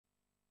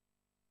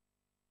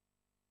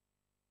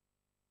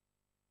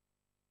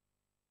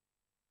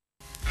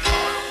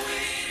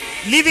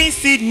Living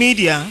Seed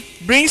Media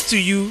brings to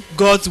you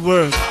God's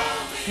Word,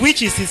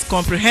 which is His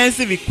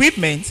comprehensive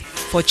equipment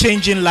for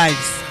changing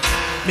lives.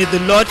 May the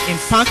Lord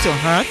impact your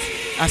heart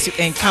as you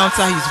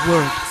encounter His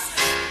Word.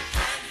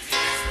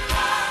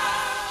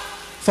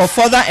 For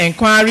further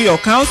inquiry or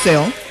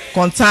counsel,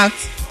 contact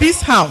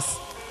Peace House,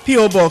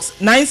 P.O. Box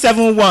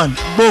 971,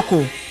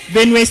 Boko,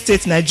 Benue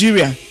State,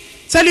 Nigeria.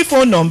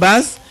 Telephone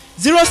numbers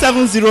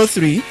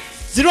 0703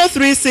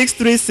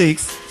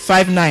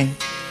 0363659,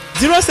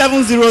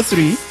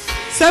 0703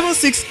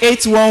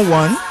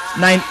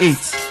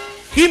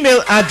 7681198.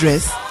 Email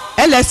address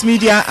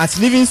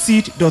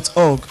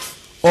lsmedia@livingseed.org,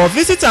 or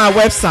visit our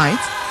website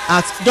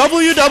at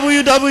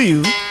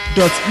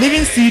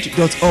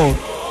www.livingseed.org.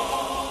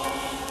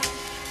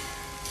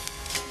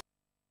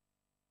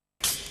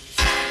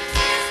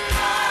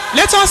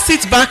 Let us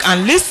sit back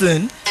and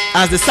listen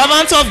as the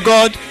servant of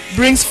God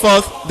brings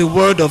forth the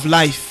word of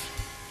life.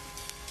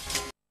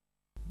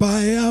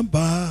 By and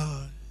by,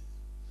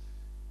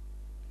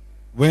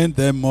 when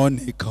the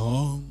morning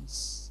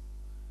comes,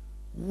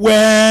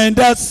 when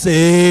the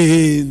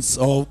saints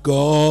of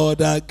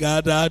God are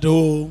gathered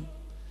home,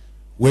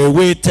 we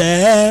will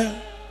tell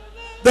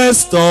the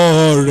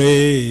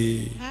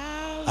story,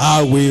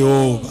 how we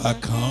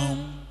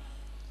overcome.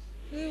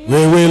 We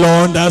will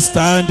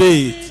understand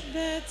it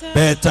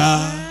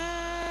better.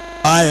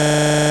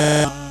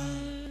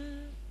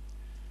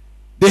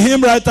 The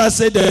hymn writer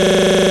said,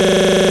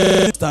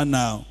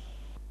 now,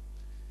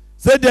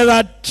 said there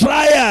are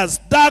trials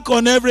dark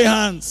on every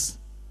hand,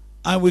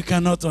 and we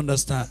cannot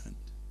understand.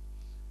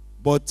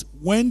 But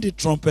when the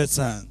trumpet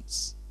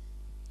sounds,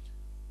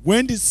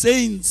 when the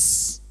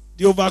saints,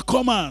 the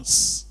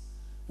overcomers,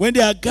 when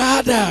they are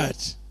gathered,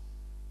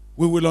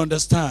 we will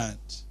understand.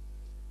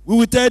 We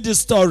will tell the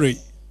story.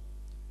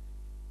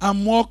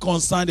 I'm more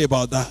concerned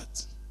about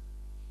that.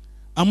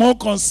 I'm more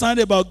concerned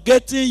about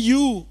getting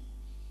you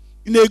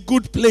in a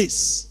good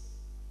place,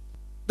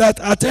 that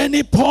at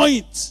any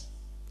point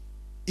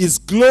His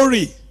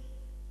glory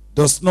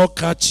does not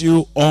catch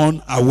you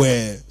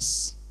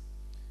unawares.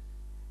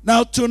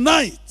 Now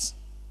tonight,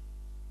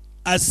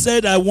 I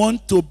said I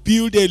want to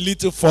build a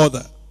little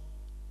further,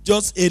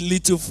 just a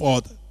little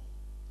further,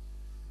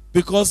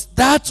 because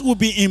that will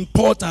be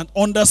important.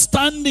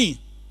 Understanding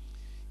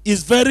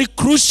is very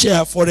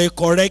crucial for a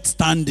correct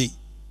standing.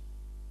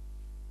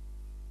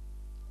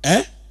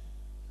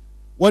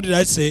 What did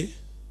I say?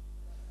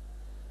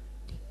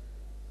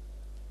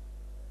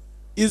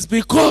 It's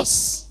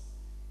because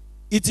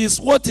it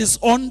is what is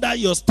under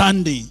your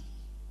standing.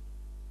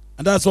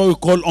 And that's what we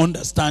call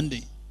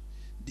understanding.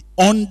 The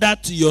under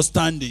to your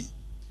standing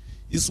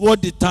is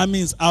what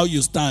determines how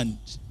you stand.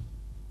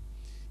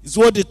 It's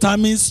what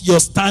determines your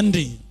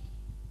standing.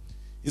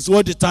 It's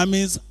what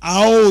determines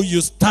how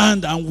you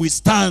stand and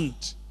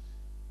withstand.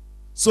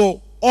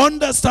 So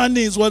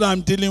understanding is what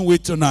I'm dealing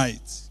with tonight.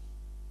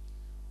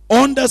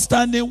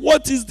 Understanding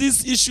what is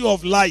this issue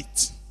of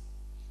light.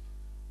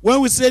 When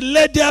we say,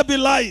 let there be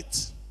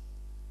light,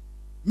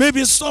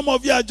 maybe some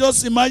of you are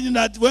just imagining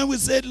that when we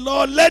say,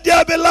 Lord, let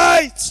there be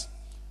light,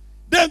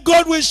 then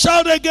God will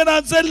shout again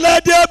and say,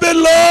 let there be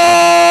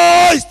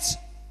light.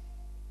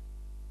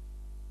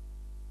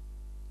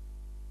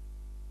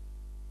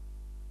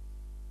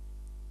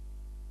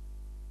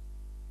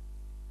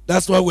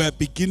 That's why we are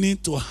beginning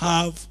to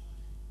have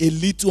a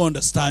little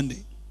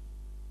understanding.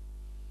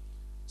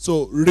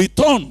 So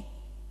return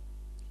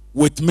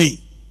with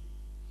me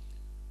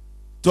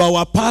to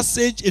our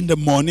passage in the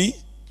morning.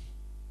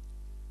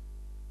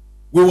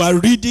 We were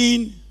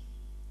reading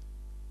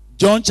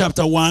John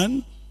chapter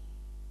 1.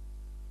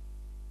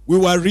 We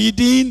were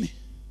reading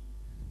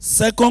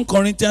 2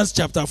 Corinthians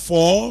chapter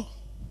 4.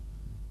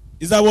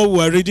 Is that what we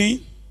were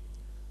reading?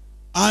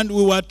 And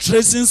we were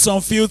tracing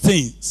some few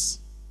things.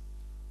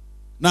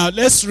 Now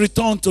let's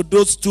return to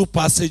those two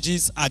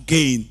passages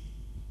again.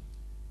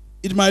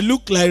 It might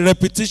look like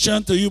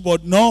repetition to you,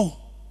 but no.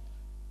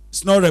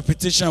 It's not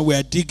repetition. We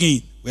are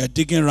digging. We are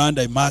digging around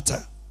a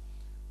matter.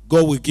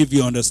 God will give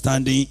you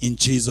understanding in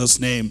Jesus'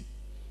 name.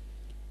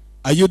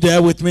 Are you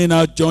there with me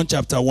now? John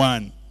chapter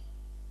 1.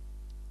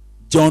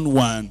 John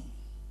 1.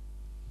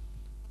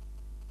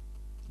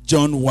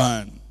 John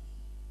 1.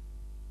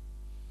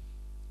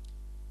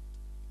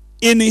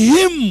 In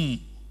Him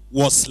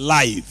was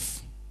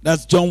life.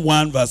 That's John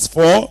 1 verse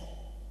 4.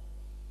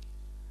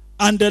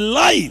 And the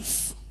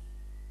life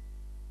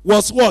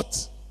was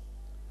what?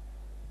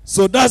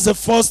 So that's the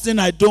first thing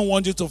I don't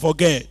want you to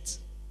forget.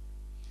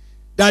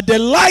 That the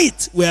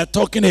light we are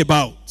talking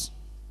about,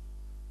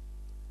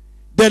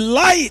 the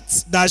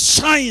light that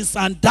shines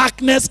and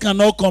darkness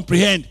cannot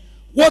comprehend,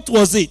 what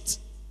was it?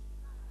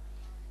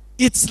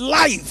 It's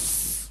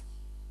life.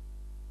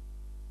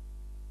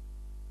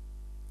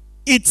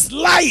 It's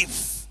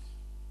life.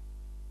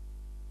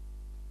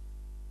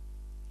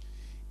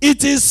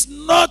 It is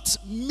not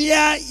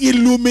mere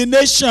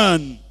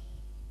illumination.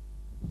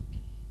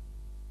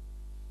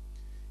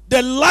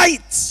 The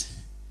light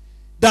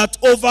that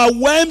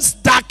overwhelms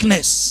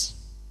darkness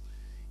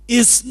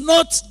is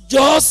not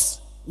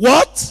just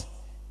what?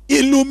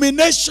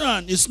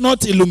 illumination is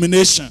not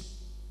illumination.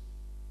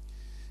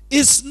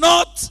 It's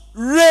not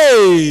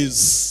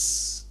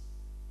rays.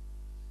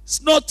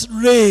 It's not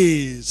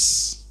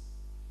rays.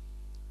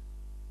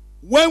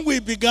 When we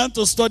began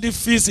to study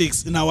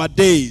physics in our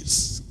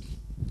days,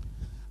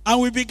 and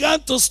we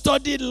began to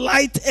study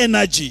light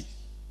energy,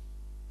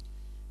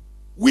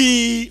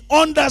 we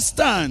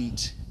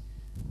understand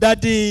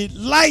that the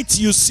light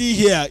you see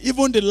here,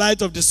 even the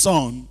light of the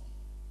sun,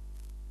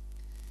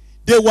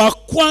 they were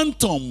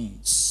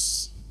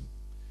quantums.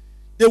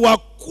 They were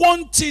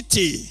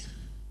quantity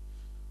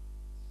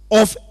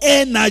of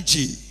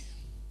energy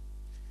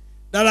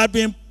that have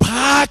been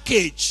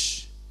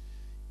packaged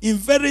in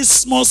very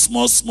small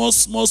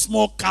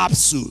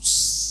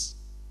capsules.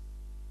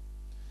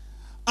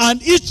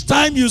 And each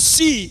time you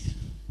see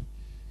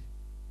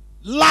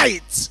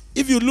light,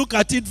 if you look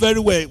at it very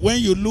well, when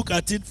you look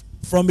at it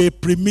from a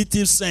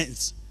primitive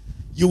sense,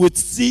 you would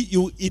see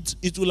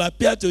it will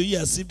appear to you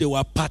as if they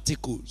were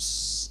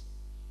particles.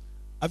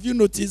 Have you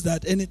noticed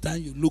that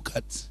anytime you look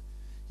at,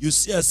 you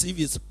see as if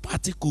it's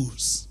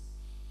particles,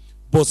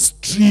 but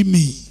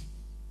streamy,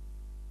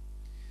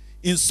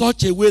 in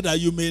such a way that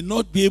you may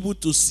not be able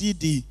to see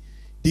the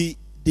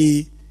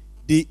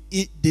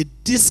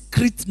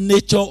discrete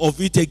nature of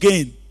it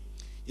again.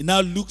 It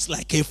now looks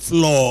like a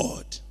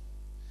flood.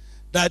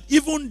 That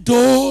even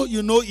though,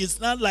 it's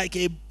not like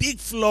a big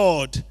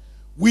flood,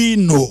 we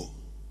know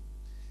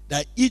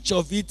that each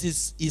of it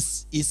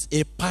is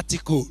a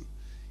particle.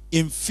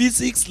 In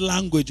physics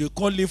language, we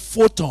call it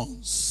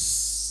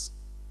photons.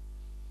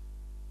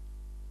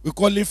 We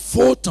call it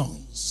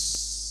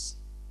photons.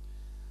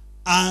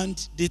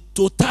 And the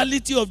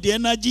totality of the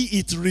energy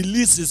it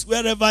releases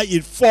wherever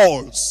it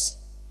falls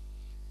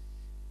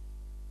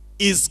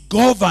is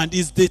governed,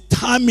 is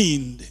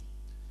determined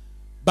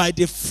by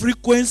the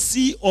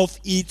frequency of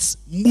its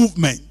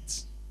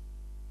movement.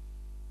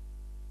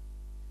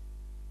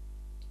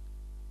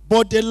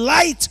 But the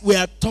light we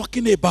are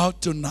talking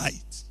about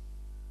tonight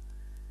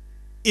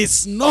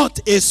is not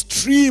a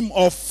stream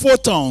of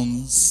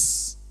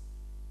photons.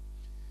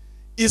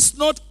 It's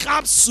not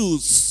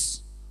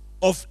capsules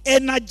of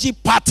energy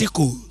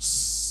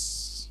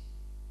particles.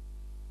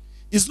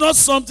 It's not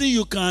something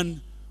you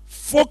can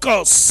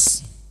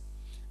focus,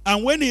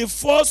 and when it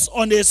falls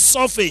on a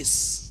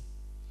surface,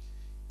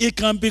 it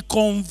can be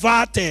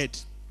converted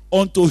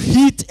onto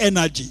heat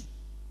energy.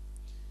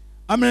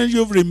 How many of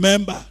you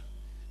remember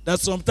that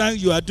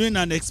sometimes you are doing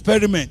an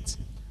experiment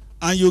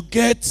and you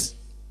get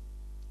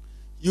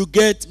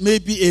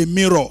maybe a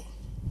mirror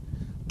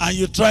and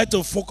you try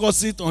to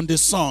focus it on the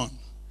sun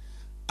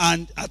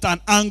and at an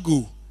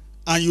angle,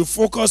 and you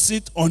focus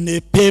it on a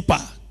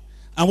paper,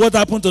 and what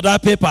happened to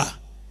that paper?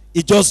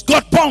 It just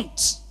got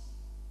bumped.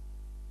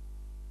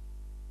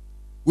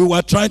 We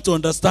were trying to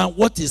understand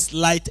what is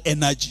light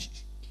energy.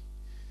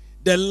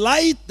 The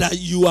light that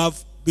you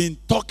have been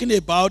talking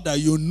about, that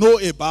you know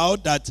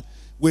about, that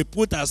we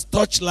put as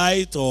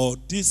torchlight or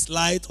this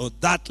light or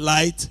that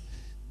light,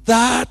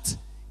 that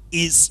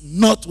is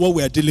not what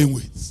we are dealing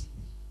with.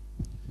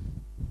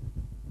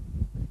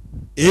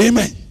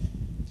 Amen.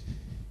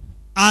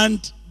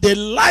 And the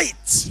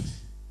light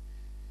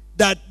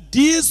that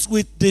deals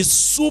with the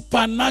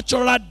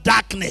supernatural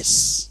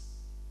darkness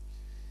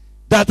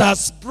that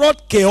has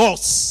brought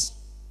chaos,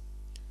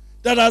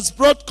 that has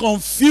brought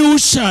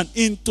confusion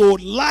into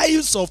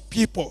lives of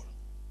people,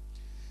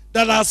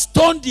 that has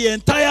turned the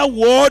entire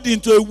world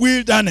into a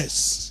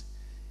wilderness.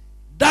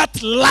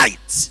 That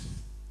light,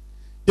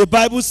 the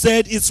Bible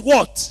said, is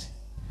what?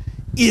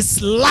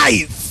 Is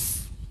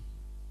life.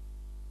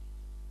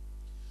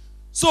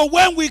 So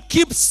when we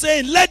keep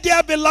saying, let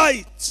there be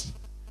light,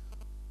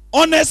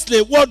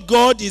 honestly, what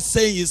God is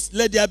saying is,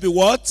 let there be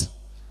what?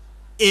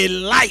 A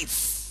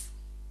life.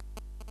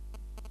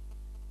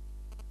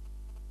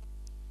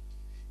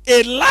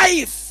 A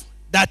life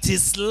that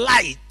is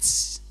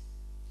light.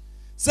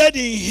 Said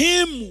in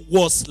him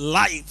was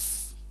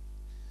life,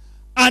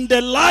 and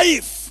the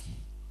life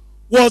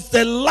was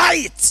the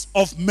light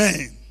of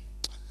men,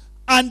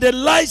 and the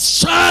light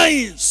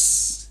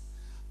shines.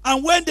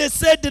 And when they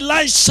said the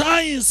light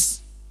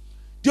shines,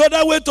 the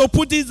other way to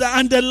put it is,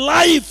 and the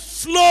life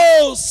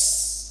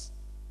flows,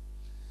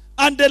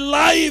 and the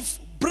life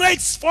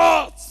breaks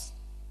forth.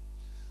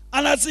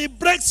 And as it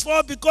breaks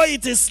forth, because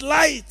it is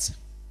light,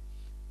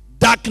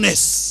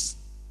 darkness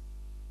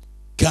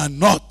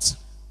cannot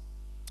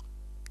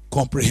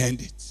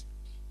comprehend it.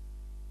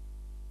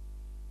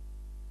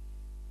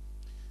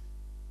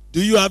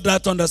 Do you have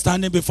that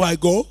understanding before I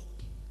go?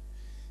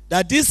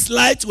 That this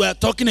light we are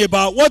talking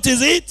about, what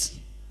is it?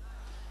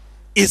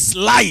 It's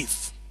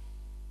life.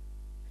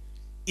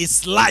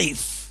 It's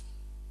life.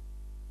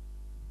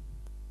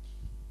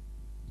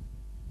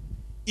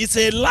 It's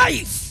a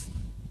life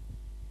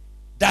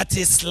that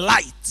is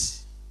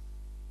light.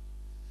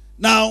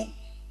 Now,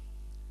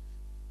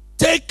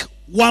 take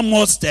one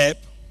more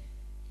step,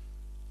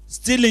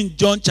 still in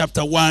John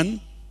chapter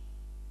 1,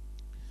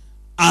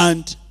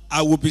 and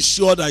I will be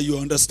sure that you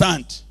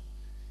understand.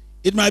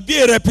 It might be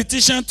a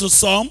repetition to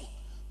some,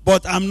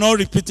 But I'm not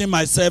repeating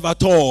myself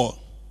at all.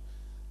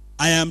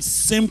 I am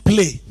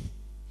simply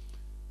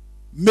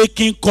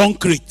making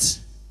concrete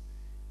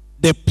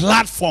the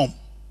platform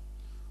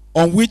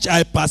on which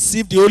I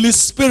perceive the Holy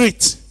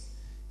Spirit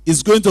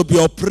is going to be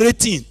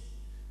operating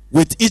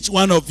with each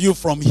one of you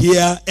from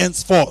here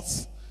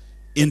henceforth,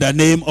 in the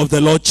name of the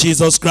Lord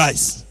Jesus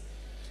Christ.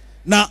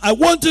 Now, I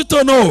want you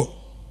to know,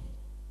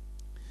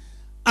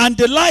 and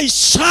the light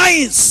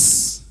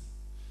shines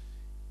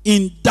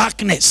in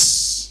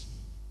darkness,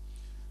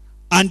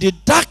 and the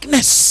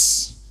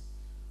darkness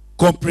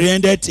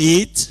comprehended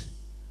it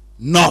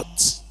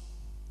not.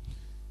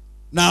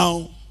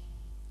 Now,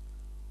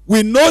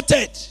 we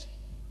noted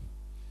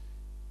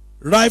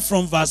right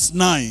from verse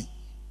 9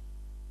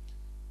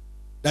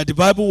 that the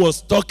Bible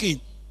was talking,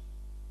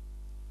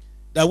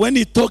 that when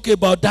he talked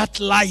about that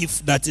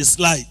life that is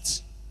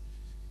light,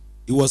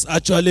 he was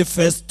actually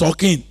first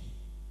talking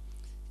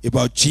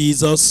about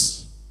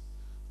Jesus,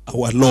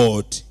 our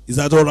Lord. Is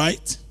that all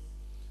right?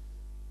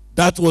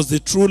 That was the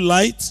true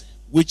light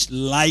which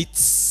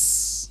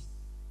lights.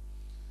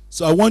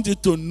 So I want you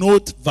to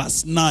note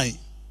verse 9.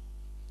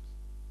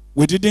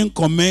 We didn't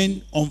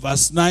comment on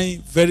verse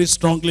 9 very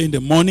strongly in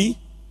the morning.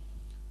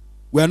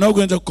 We are not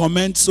going to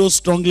comment so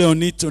strongly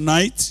on it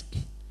tonight,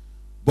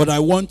 but I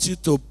want you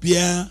to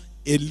bear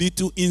a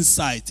little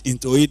insight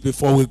into it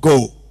before we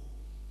go.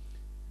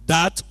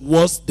 That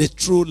was the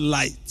true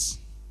light.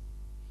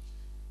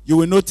 You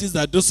will notice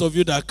that those of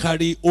you that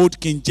carry Old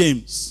King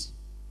James,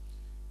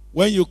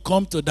 when you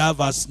come to that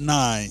verse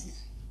 9,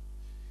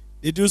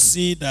 did you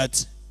see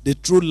that the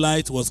true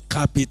light was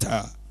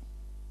capital?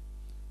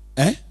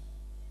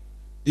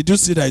 Did you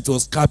see that it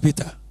was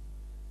capital?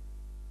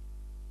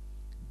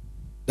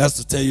 That's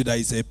to tell you that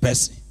it's a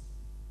person.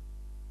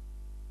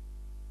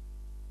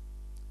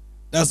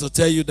 That's to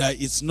tell you that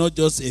it's not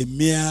just a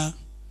mere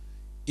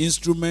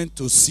instrument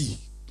to see.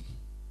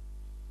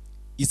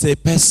 It's a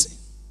person.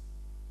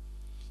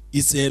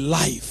 It's a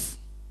life.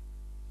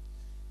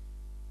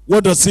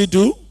 What does he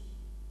do?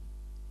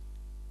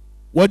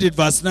 What did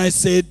verse 9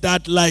 say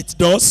that light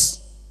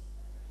does?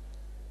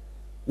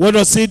 What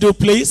does he do,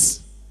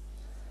 please?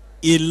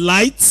 He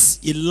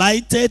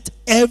lighted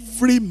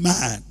every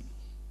man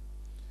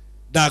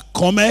that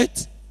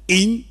cometh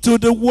into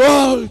the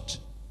world.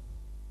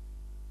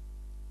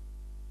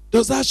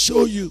 Does that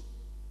show you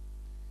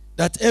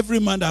that every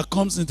man that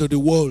comes into the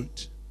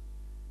world,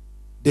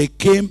 they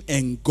came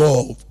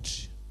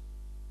engulfed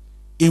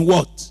in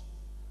what?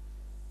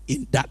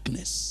 In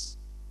darkness.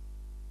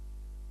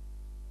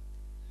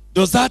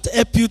 Does that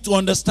help you to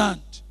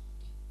understand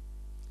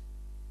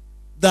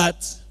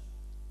that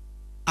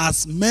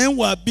as men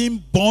were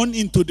being born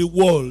into the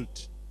world,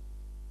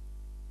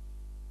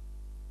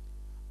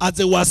 as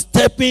they were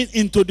stepping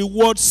into the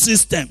world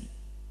system,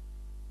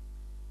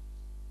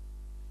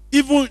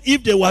 even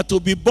if they were to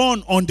be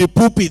born on the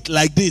pulpit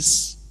like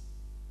this,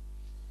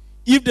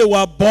 if they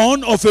were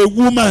born of a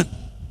woman,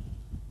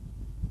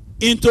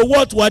 into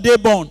what were they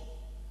born?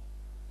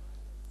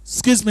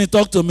 Excuse me,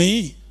 talk to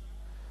me.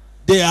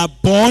 They are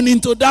born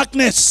into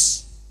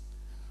darkness,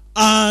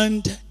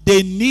 and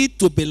they need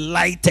to be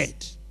lighted.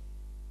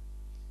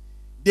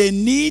 They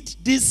need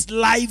this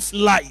life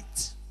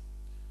light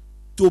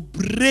to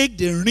break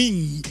the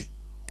ring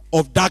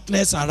of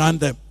darkness around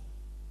them,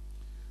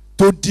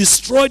 to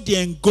destroy the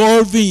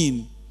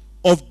engulfing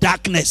of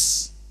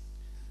darkness,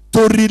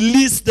 to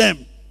release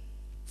them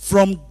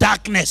from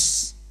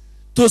darkness,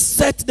 to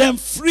set them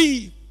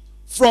free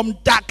from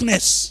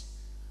darkness.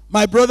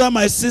 My brother,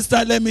 my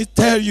sister, let me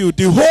tell you,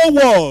 the whole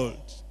world,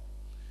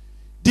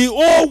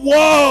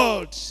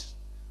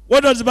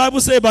 what does the Bible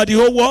say about the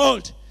whole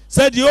world? It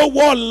said the whole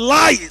world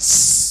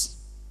lies.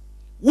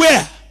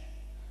 Where?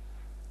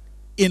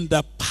 In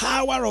the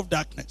power of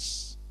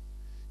darkness.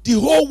 The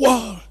whole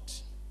world.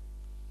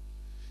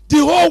 The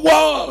whole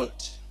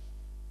world.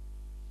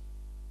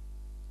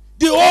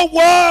 The whole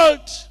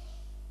world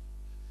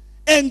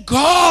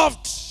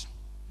engulfed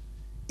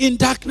in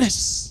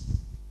darkness.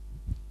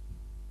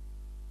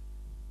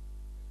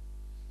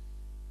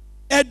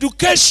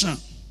 Education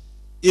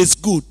is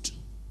good,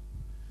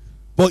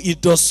 but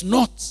it does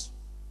not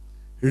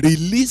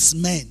release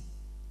men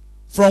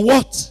from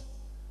what?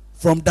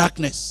 From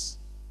darkness.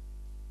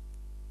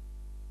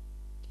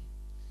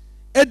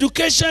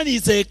 Education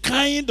is a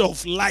kind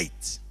of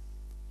light.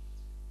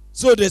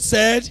 So they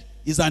said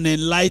he's an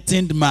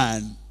enlightened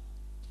man.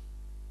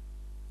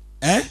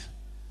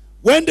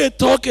 When they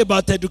talk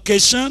about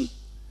education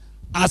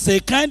as a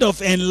kind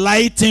of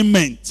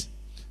enlightenment,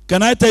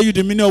 can I tell you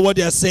the meaning of what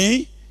they are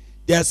saying?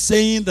 They are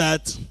saying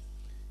that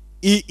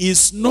he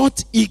is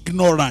not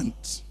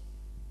ignorant.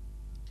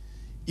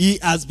 He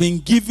has been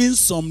given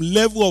some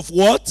level of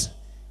what?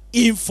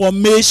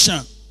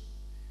 Information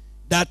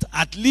that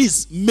at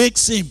least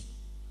makes him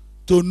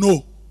to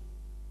know.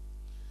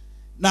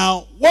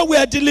 Now, what we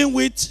are dealing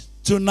with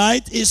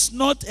tonight is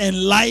not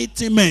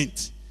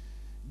enlightenment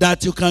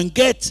that you can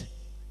get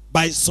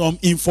by some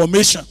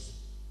information.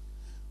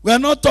 We are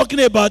not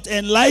talking about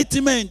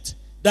enlightenment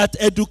that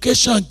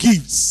education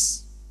gives.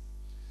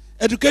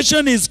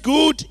 Education is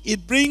good.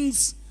 It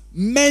brings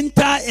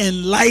mental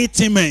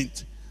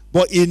enlightenment,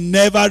 but it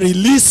never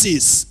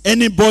releases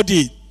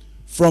anybody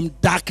from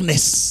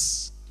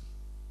darkness.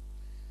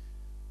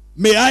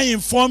 May I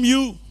inform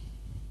you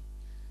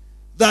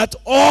that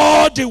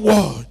all the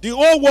world, the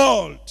whole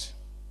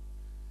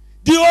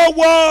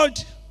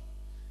world,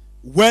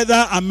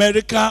 whether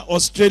America,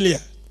 Australia,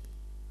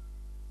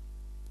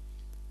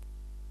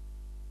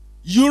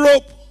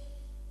 Europe,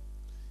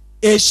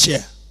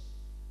 Asia,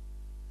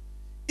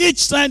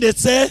 each time they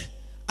say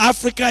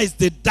Africa is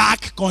the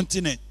dark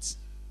continent.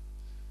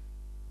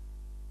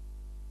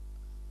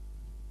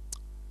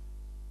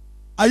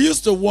 I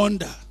used to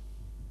wonder,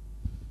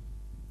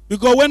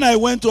 because when I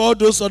went to all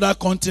those other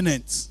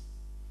continents,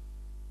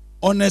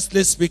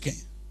 honestly speaking,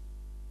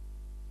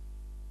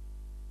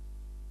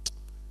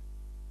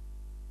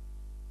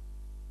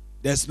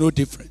 there's no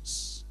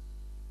difference.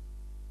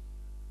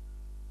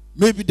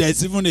 Maybe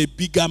there's even a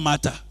bigger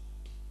matter.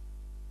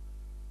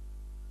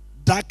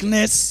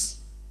 Darkness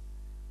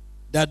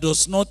that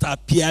does not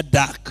appear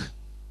dark.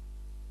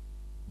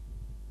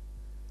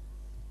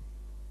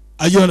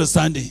 Are you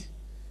understanding?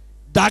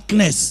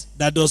 Darkness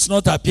that does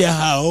not appear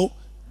how?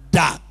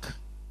 Dark.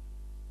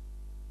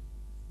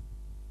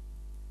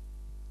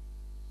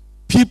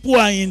 People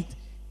are in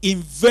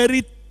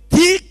very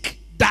thick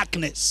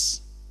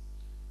darkness,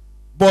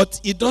 but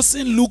it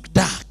doesn't look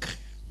dark.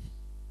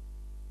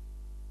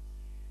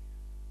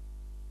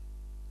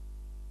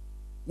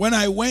 When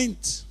I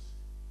went,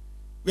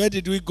 where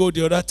did we go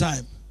the other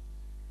time?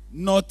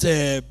 Not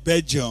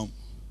Belgium.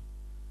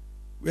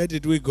 Where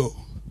did we go?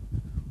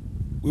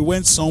 We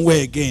went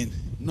somewhere again.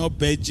 Not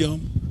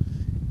Belgium,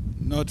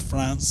 not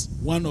France.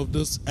 One of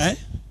those,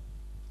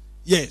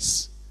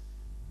 Yes.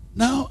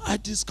 Now I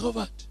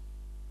discovered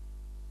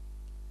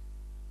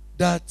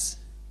that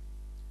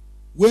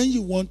when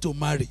you want to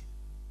marry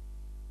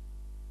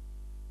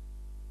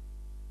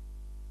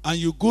and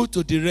you go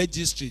to the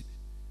registry,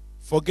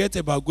 forget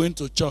about going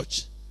to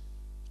church.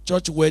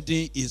 Church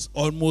wedding is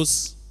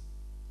almost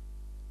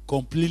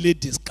completely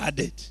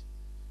discarded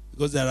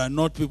because there are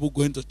not people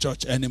going to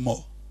church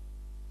anymore.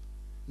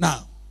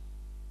 Now,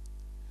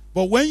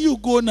 but when you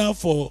go now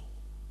for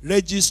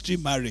registry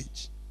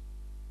marriage,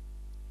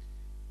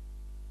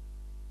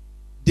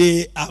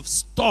 they have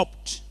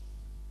stopped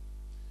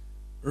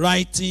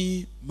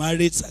writing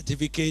marriage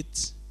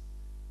certificates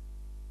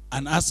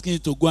and asking you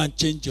to go and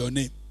change your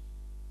name.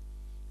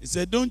 He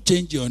said, don't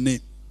change your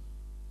name,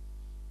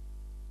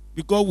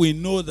 because we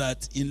know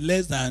that in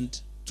less than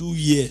 2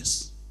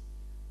 years,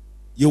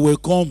 you will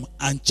come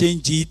and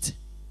change it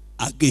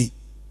again.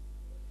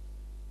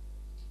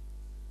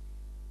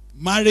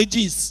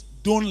 Marriages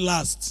don't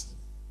last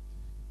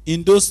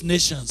in those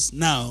nations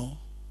now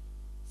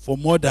for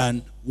more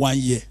than 1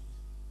 year.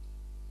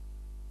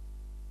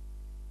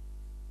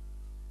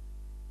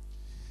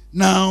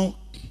 Now,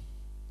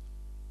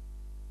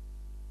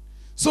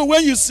 so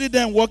when you see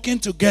them working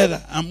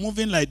together and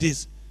moving like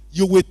this,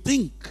 you will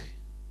think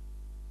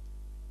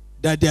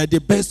that they are the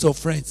best of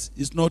friends.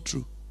 It's not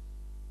true.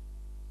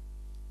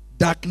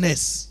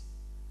 Darkness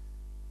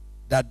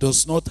that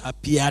does not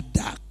appear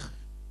dark.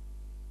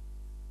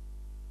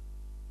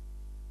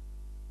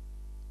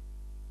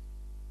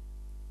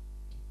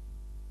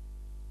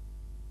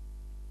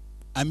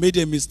 I made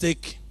a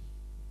mistake.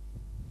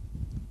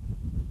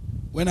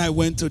 When I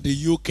went to the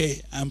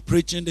UK, I'm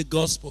preaching the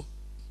gospel.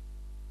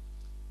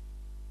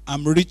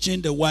 I'm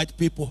reaching the white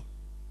people.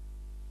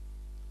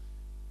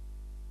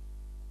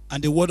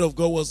 And the word of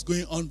God was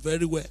going on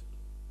very well.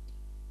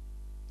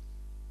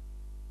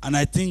 And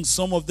I think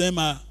some of them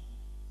are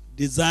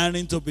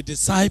desiring to be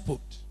discipled.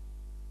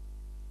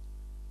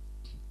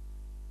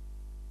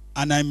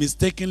 And I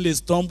mistakenly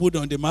stumbled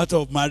on the matter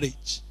of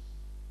marriage.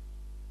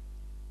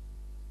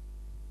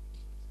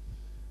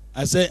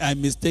 I say I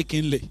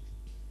mistakenly.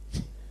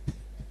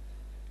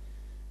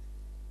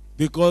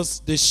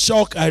 Because the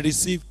shock I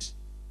received.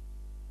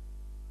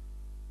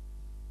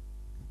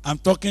 I'm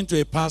talking to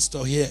a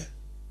pastor here.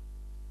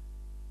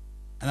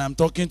 And I'm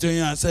talking to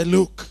him and I said,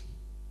 look,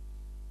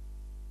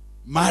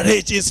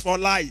 marriage is for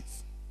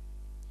life.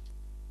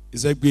 He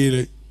said,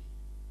 Gbile,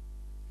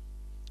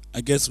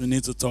 I guess we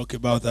need to talk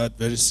about that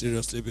very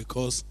seriously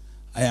because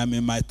I am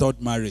in my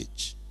third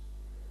marriage.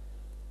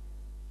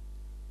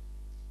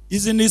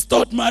 He's in his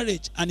third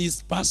marriage and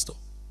he's pastor.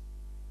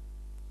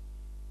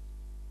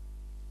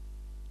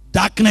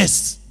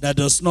 Darkness that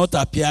does not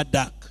appear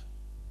dark.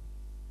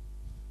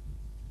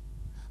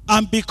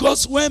 And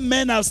because when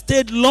men have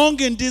stayed long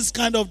in this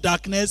kind of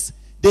darkness,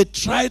 they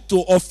try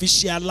to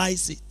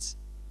officialize it.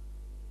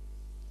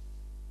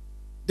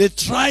 They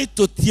try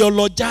to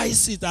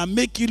theologize it and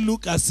make it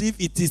look as if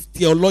it is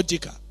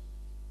theological.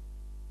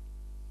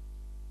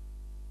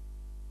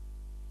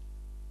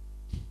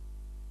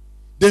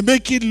 They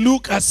make it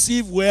look as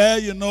if, well,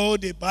 you know,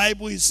 the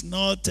Bible is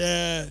not...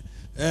 I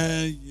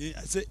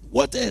say,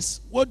 what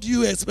else? What do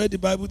you expect the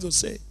Bible to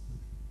say?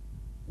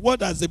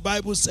 What has the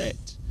Bible said?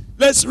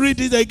 Let's read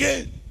it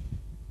again.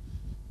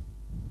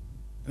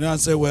 And I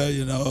say, well,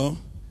 you know,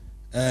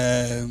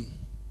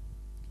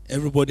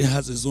 everybody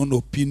has his own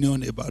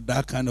opinion about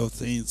that kind of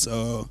thing.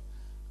 So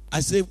I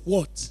say,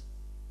 what?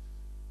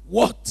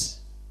 What?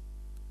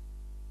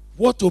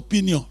 What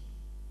opinion?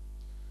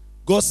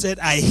 God said,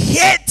 I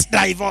hate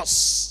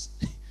divorce.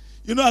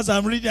 You know, as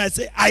I'm reading, I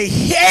say, I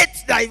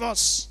hate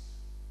divorce.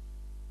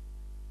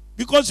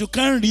 Because you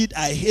can't read,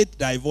 I hate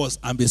divorce,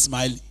 and be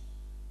smiling.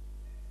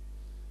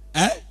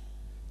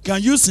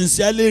 Can you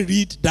sincerely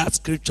read that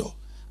scripture?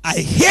 I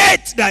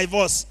hate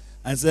divorce.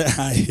 I say,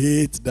 I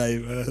hate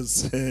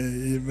divorce.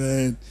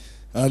 Amen.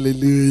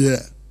 Hallelujah.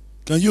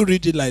 Can you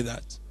read it like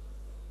that?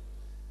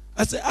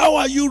 I say, how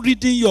are you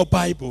reading your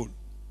Bible?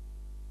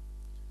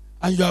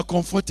 And you are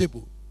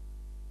comfortable.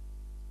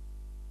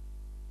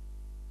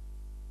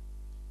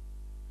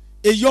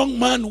 A young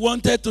man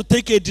wanted to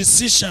take a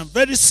decision,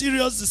 very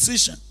serious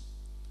decision.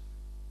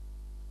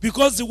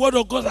 Because the word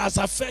of God has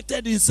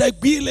affected him. He said,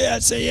 Gbile, I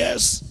say,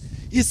 yes.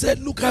 He said,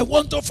 look, I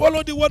want to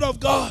follow the word of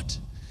God.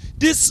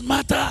 This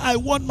matter, I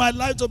want my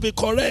life to be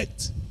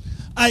correct.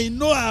 I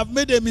know I have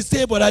made a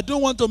mistake, but I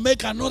don't want to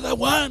make another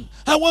one.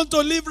 I want to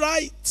live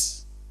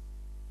right.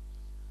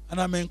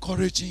 And I'm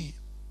encouraging him.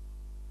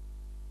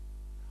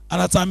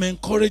 And as I'm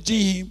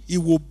encouraging him, he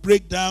will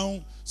break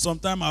down.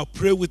 Sometimes I'll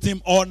pray with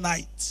him all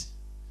night.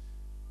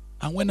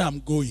 And when I'm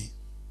going,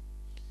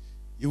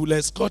 he will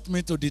escort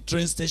me to the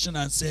train station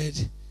and said,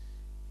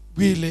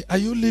 Gbile, are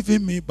you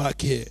leaving me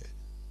back here?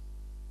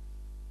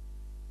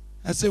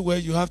 I said, well,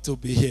 you have to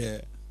be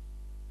here.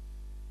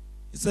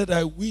 He said,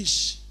 I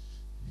wish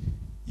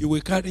you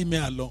will carry me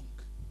along.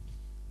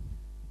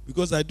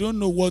 Because I don't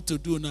know what to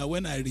do now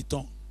when I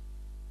return.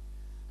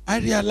 I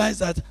realize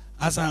that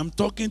as I'm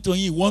talking to him,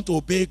 he wants to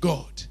obey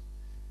God.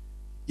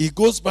 He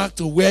goes back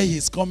to where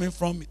he's coming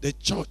from, the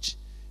church,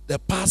 the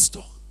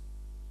pastor.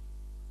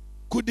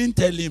 Couldn't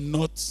tell him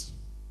not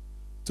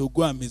to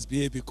go and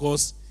misbehave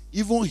because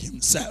even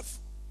himself.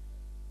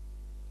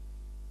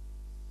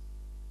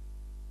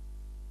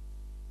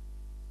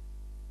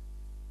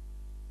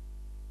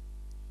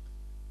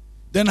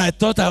 Then I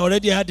thought I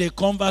already had a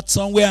convert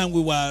somewhere and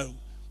we were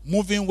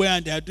moving well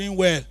and they are doing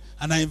well.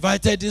 And I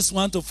invited this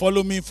one to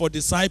follow me for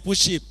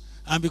discipleship.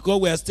 And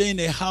because we are staying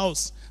in a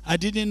house, I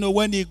didn't know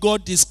when he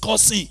got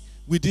discussing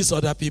with these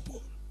other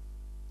people.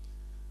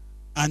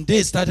 And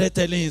they started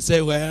telling him,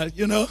 say, well,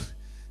 you know,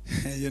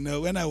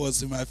 when I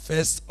was with my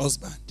first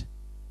husband,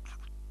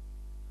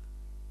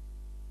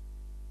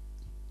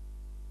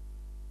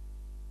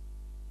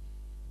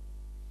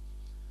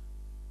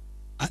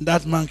 and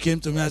that man came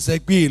to me and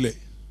said, Gbile.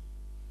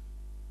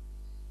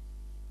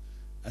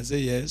 I said,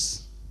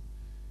 yes.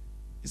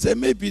 He said,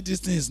 maybe this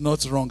thing is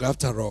not wrong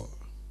after all.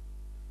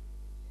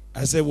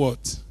 I said, what?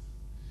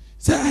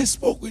 He said, I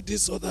spoke with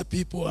these other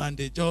people and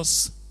they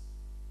just...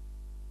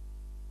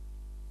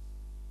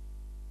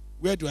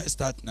 Where do I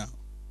start now?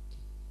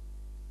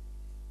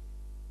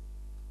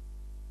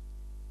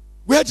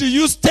 Where do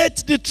you state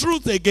the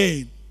truth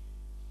again?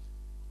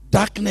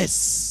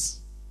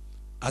 Darkness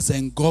has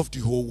engulfed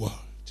the whole world.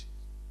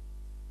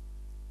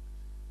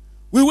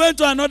 We went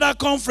to another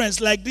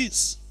conference like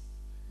this.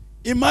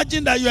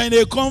 Imagine that you are in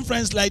a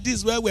conference like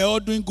this where we're all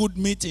doing good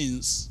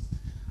meetings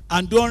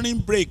and during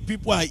break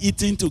people are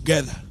eating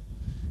together.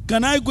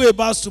 Can I go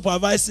about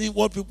supervising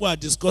what people are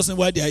discussing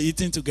while they are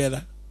eating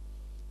together?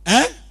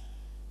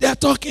 They are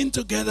talking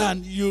together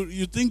and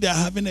you think they are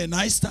having a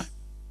nice time.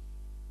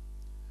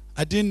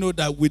 I didn't know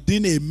that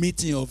within a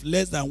meeting of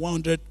less than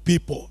 100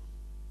 people,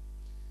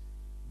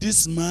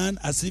 this man,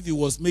 as if he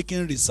was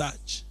making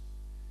research,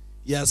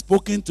 he has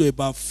spoken to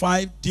about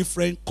 5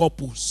 different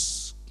couples.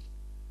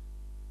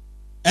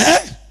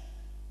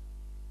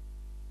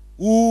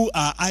 Who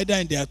are either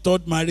in their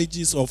 3rd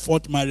marriages or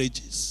 4th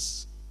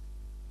marriages.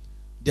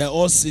 They are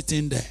all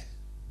sitting there.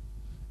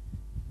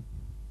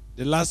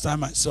 The last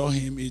time I saw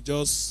him, he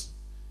just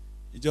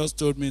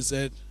told me, he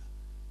said,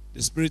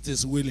 the spirit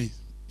is willing.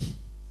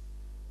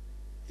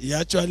 He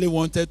actually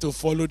wanted to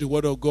follow the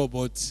word of God,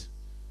 but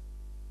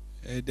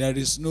there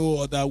is no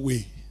other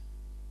way.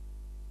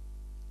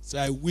 So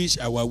I wish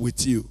I were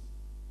with you.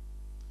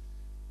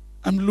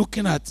 I'm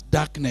looking at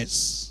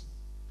darkness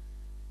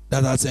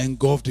that has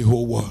engulfed the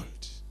whole world.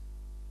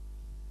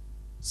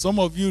 Some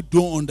of you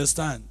don't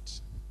understand.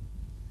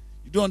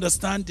 You don't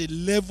understand the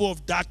level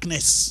of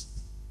darkness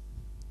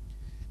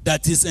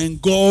that is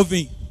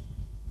engulfing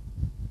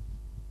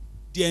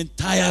the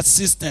entire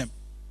system.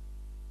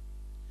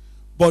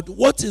 But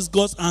what is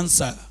God's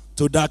answer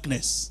to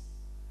darkness?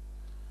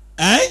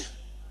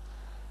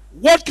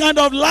 What kind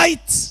of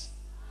light?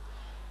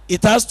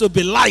 It has to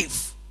be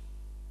life.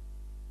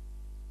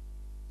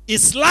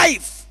 It's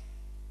life.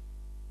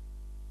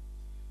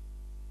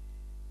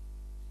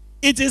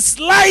 It is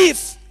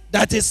life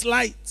that is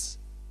light.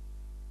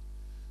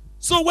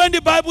 So when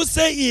the Bible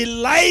says he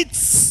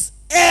lights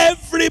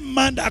every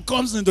man that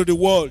comes into the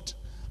world,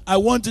 I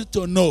want you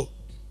to know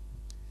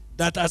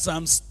that as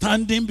I'm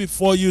standing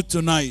before you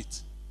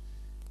tonight,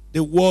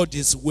 the world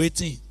is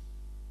waiting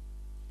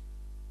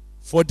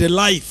for the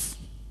life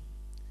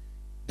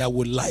that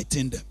will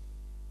lighten them.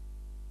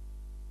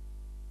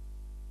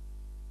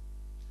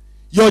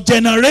 Your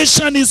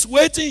generation is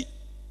waiting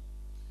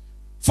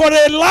for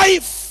a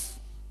life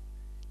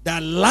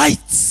that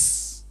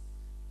lights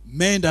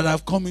men that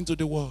have come into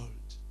the world.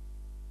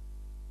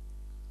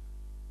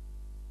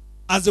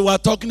 As they were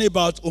talking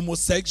about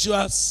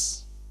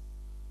homosexuals,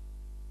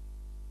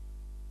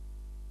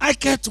 I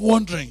kept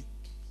wondering,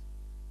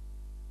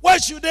 why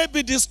should they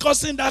be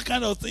discussing that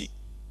kind of thing?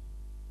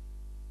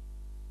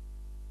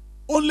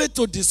 Only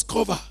to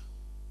discover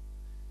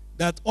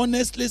that,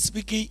 honestly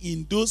speaking,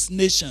 in those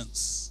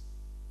nations,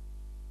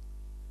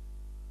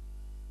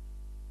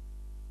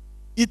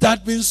 it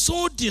had been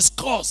so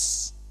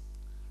discussed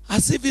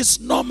as if it's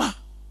normal.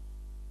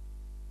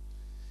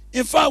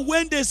 In fact,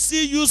 when they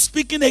see you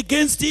speaking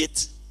against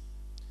it,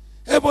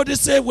 everybody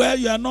say, well,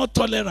 you are not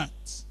tolerant.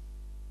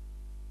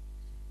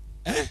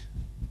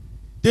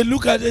 They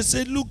look at it and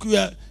say, look, you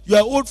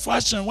are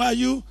old-fashioned. Why are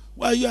you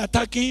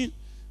attacking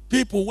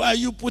people? Why are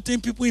you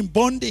putting people in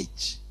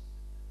bondage?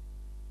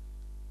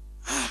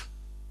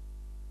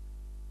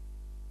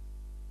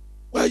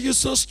 Why are you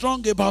so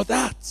strong about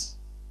that?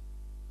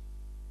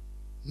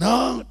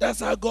 No,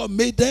 that's how God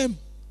made them.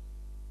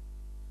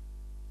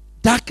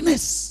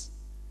 Darkness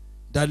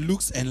that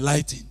looks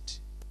enlightened.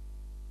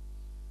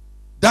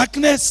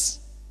 Darkness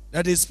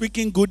that is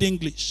speaking good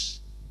English.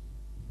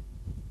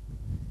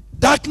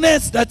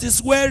 Darkness that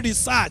is well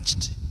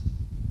researched.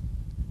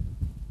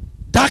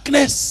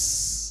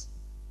 Darkness.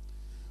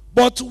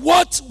 But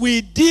what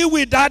we deal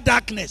with that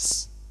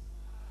darkness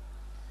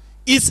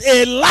is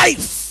a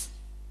life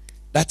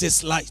that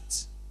is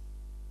light.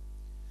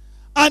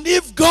 And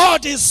if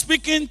God is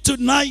speaking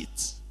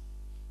tonight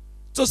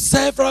to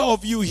several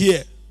of you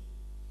here,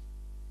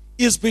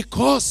 it's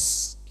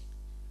because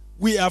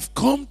we have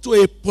come to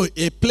a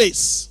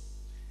place,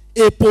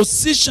 a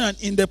position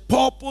in the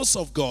purpose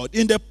of God,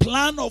 in the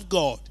plan of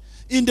God,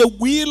 in the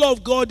will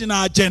of God in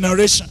our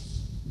generation.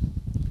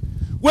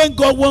 When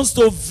God wants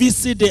to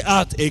visit the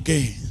earth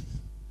again,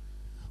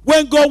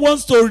 when God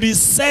wants to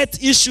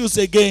reset issues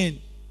again,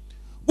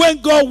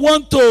 when God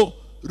wants to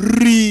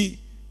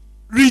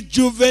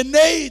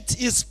rejuvenate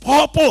his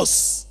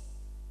purpose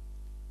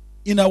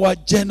in our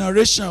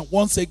generation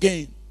once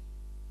again.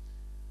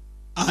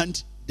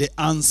 And the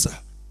answer.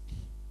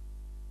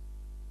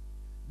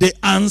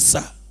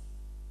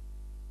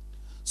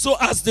 So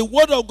as the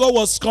word of God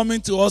was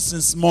coming to us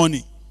this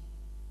morning,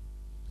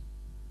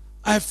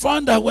 I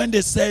found that when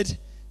they said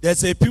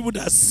there's a people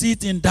that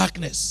sit in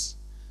darkness,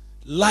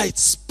 light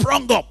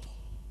sprung up.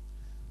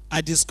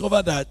 I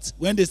discovered that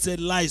when they said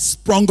light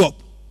sprung up,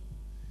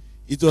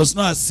 it was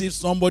not as if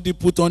somebody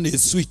put on a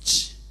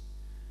switch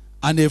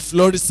and a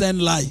fluorescent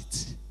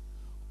light,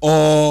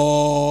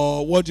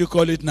 or what do you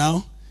call it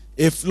now?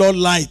 A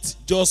floodlight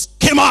just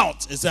came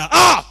out and said,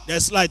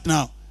 there's light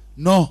now.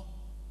 No.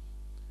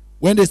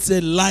 When they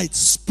said light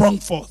sprung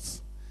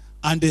forth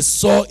and they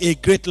saw a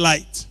great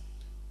light,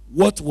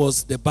 what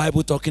was the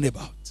Bible talking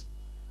about?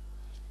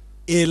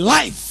 A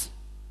life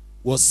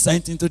was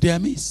sent into their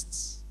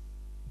midst.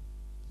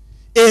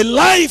 A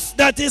life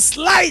that is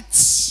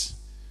light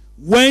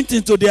went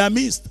into their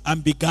midst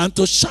and began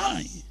to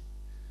shine.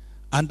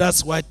 And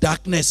that's why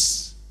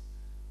darkness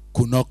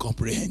could not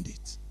comprehend it.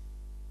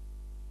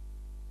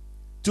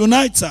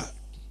 Tonight, sir,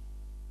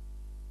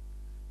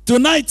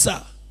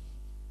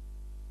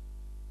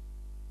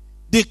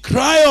 the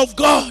cry of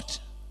God,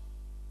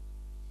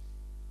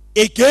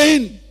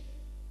 again,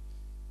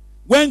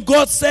 when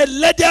God said,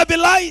 let there be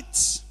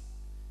light,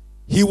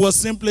 he was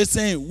simply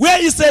saying, where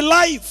is a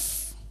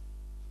life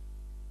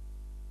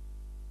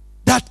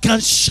that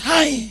can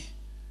shine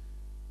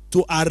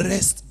to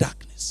arrest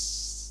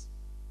darkness?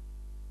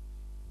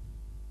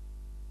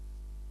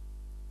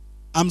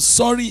 I'm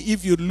sorry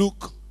if you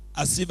look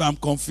as if I'm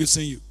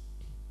confusing you.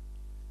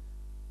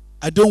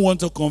 I don't want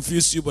to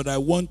confuse you, but I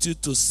want you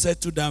to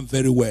settle down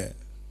very well.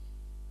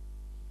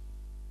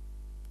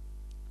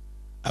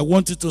 I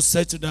want you to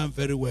settle down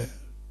very well.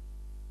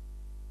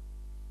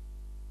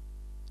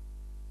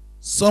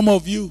 Some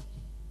of you,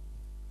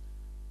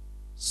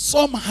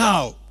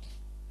 somehow,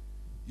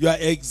 you are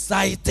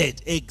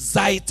excited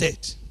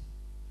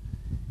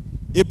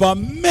about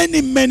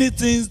many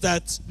things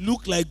that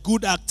look like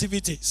good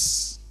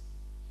activities.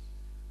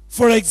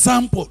 For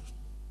example,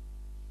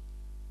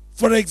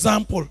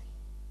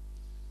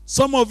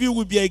 some of you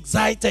will be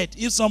excited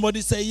if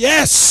somebody say,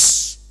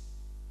 yes,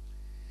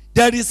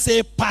 there is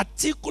a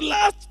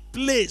particular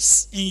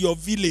place in your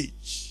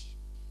village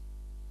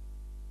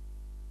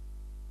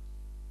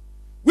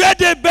where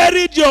they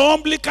buried your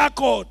umbilical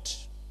cord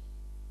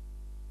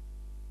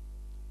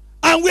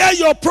and where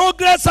your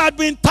progress had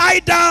been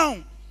tied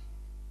down.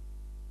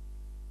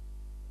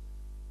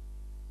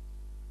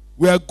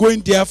 We are going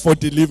there for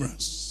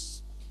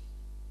deliverance.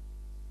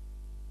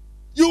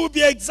 You will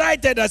be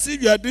excited as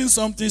if you are doing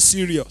something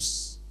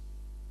serious.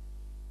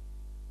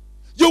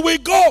 You will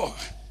go.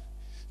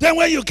 Then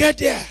when you get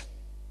there,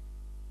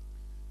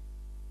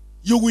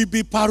 you will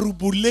be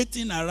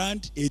parabolating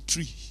around a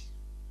tree.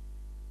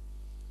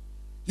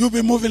 You'll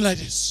be moving like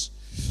this.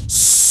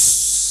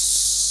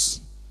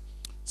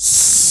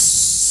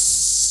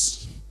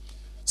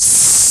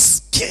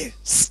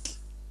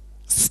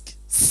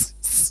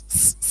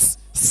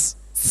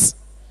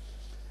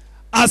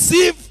 As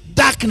if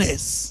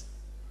darkness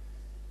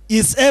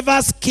is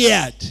ever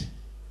scared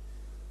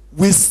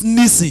with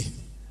sneezing.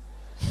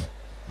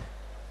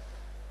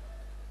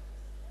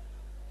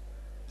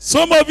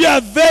 Some of you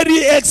are very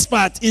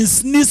expert in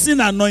sneezing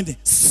anointing.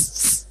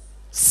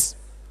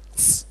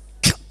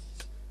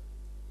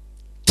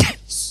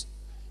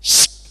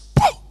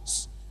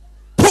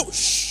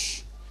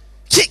 Push.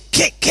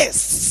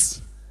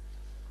 Kiss.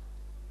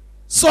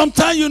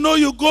 Sometimes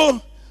you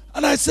go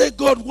and I say,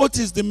 God, what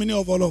is the meaning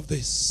of all of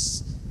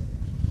this?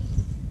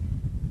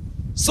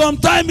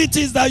 Sometimes it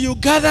is that you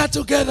gather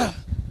together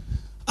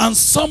and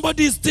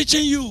somebody is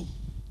teaching you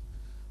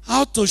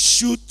how to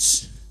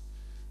shoot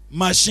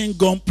machine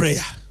gun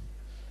prayer.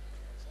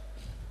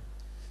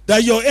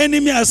 That your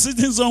enemy are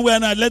sitting somewhere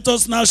and let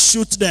us now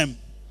shoot them.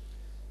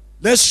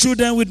 Let's shoot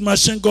them with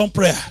machine gun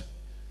prayer.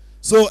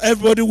 So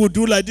everybody will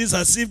do like this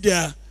as if they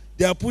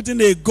are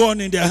putting a gun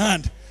in their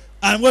hand.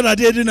 And what are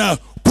they doing now?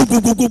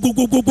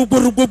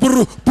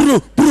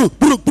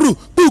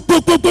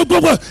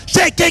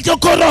 Shake your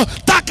color.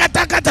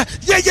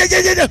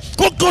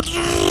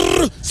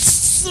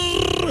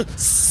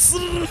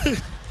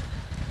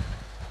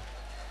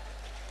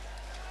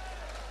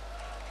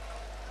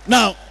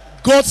 Now,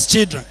 God's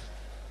children,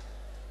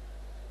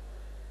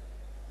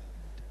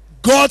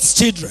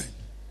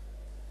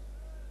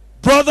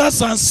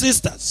 brothers and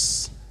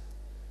sisters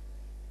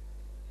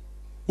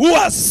who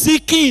are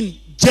seeking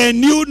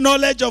genuine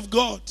knowledge of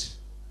God,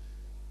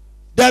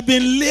 they have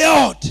been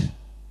lured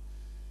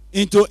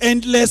into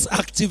endless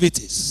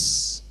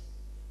activities.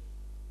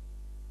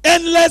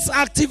 Endless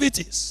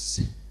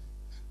activities.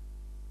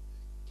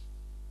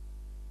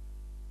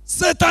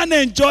 Satan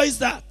enjoys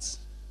that.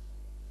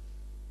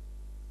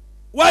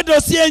 Why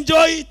does he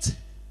enjoy it?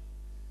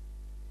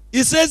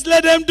 He says,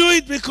 let them do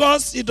it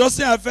because it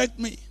doesn't affect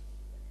me.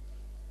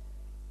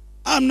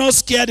 I'm not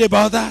scared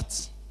about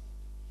that.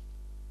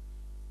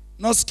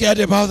 Not scared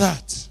about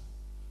that.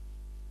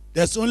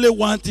 There's only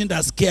one thing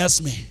that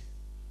scares me.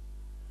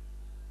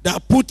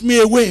 That put me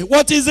away.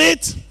 What is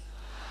it?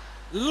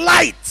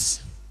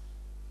 Light.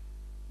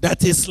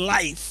 That is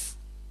life.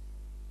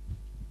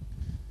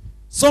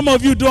 Some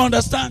of you don't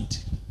understand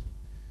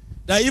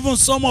that even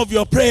some of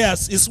your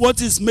prayers is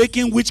what is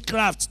making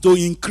witchcraft to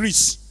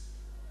increase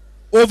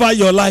over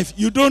your life.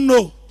 You don't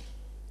know.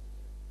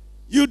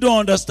 You don't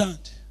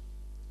understand.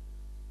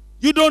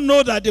 You don't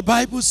know that the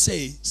Bible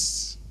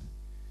says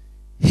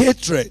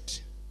hatred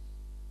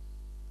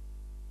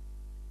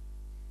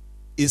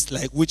is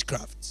like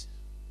witchcraft.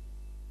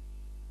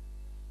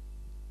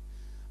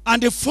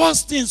 And the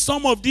first thing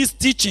some of these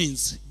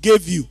teachings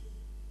gave you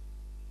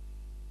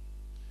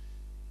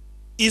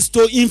is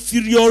to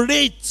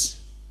infuriate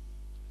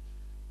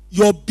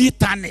your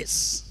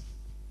bitterness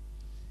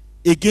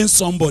against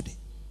somebody.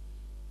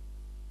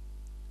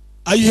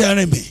 Are you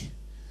hearing me?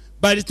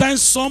 By the time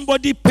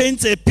somebody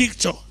paints a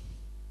picture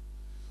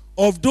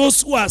of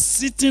those who are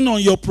sitting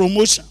on your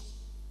promotion,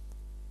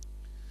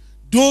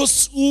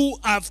 those who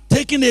have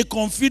taken a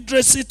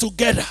confederacy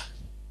together,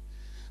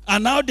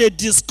 and now they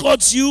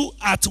discuss you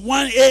at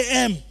 1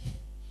 a.m.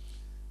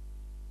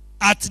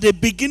 at the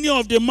beginning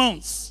of the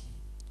month,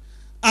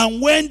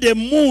 and when the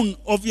moon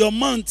of your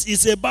month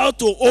is about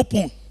to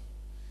open,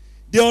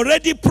 they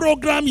already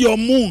program your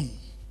moon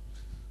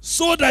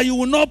so that you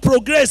will not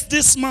progress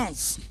this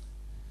month.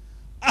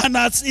 And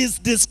as he's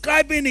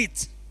describing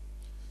it,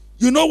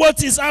 you know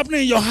what is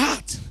happening in your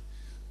heart?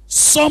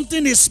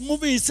 Something is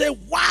moving. You say,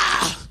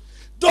 wow,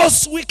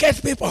 those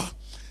wicked people.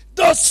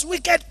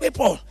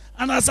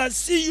 And as I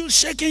see you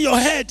shaking your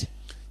head,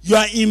 you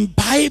are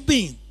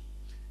imbibing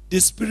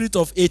the spirit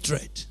of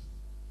hatred.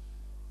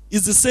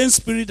 It's the same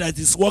spirit that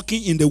is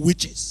working in the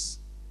witches,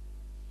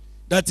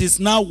 that is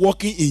now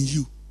working in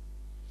you.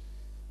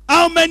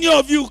 How many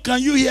of you,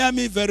 can you hear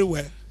me very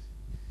well,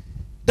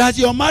 that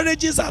your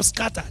marriages have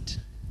scattered?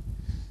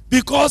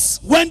 Because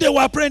when they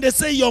were praying, they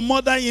say your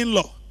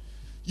mother-in-law,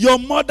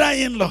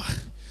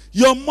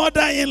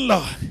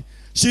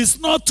 she's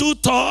not too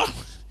tall,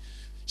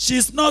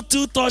 she's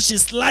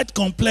light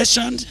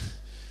complexioned,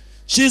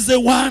 she's the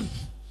one.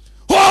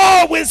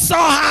 Oh, we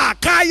saw her.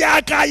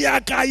 Kaya.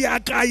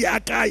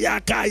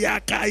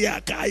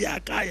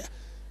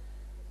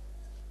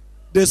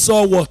 They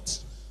saw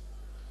what?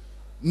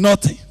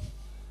 Nothing.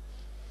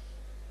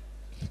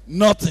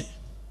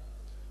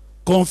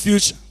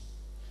 Confusion.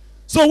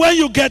 So when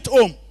you get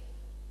home,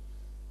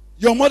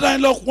 your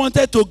mother-in-law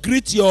wanted to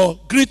greet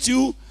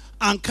you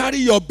and carry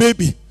your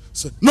baby.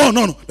 So, no,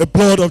 the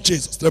blood of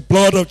Jesus, the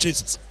blood of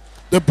Jesus,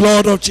 the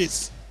blood of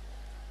Jesus,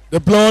 the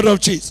blood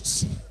of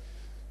Jesus,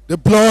 the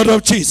blood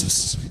of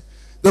Jesus,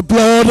 the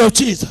blood of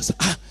Jesus.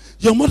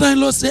 Your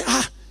mother-in-law say,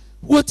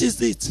 what is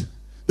it?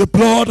 The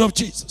blood of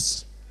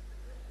Jesus.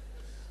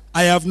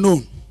 I have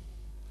known.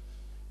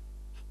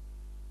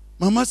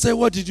 Mama said,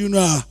 what did you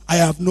know? I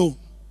have known.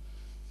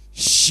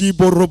 Your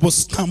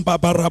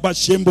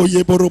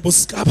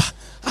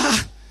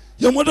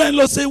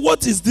mother-in-law say,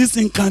 what is this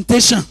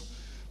incantation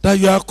that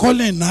you are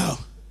calling now?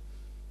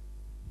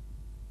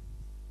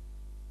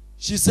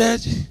 She said,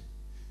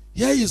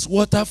 here is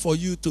water for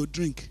you to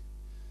drink.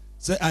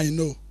 Say, I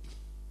know.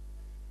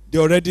 They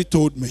already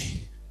told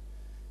me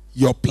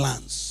your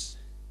plans.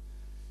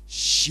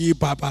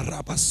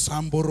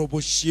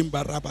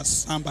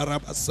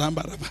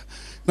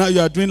 Now you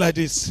are doing like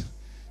this.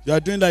 You are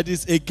doing like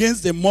this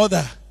against the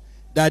mother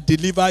that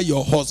delivered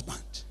your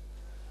husband.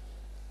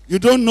 You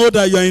don't know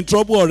that you are in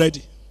trouble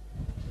already.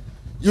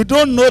 You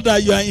don't know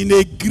that you are in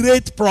a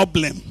great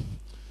problem.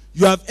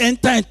 You have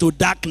entered into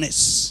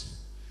darkness.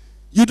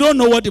 You don't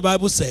know what the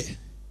Bible says.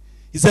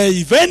 He said,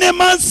 if any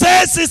man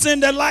says he's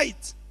in the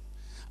light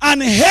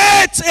and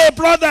hates a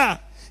brother,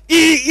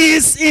 he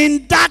is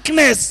in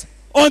darkness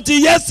until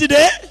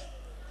yesterday,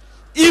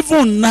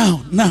 even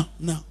now.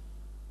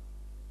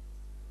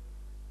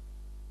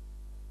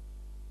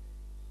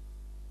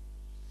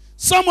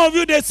 Some of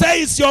you, they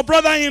say it's your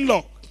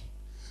brother-in-law.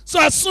 So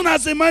as soon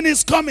as the man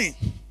is coming,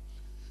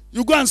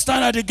 you go and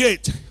stand at the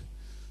gate.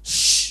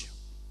 Shh.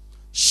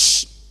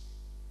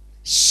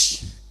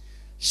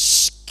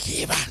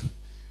 Give her.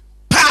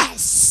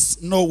 Pass.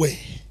 No way.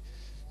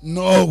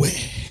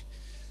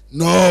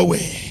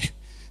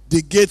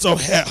 The gates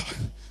of hell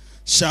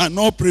shall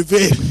not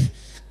prevail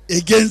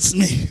against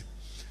me.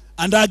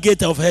 And that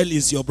gate of hell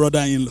is your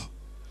brother-in-law.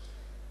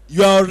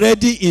 You are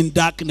already in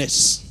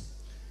darkness.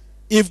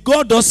 If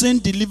God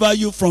doesn't deliver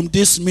you from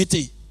this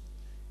meeting,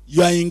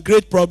 you are in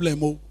great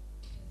problem. Oh.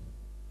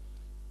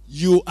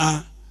 You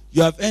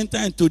have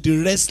entered into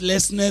the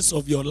restlessness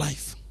of your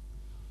life.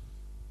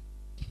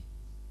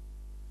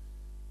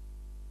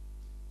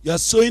 You are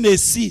sowing a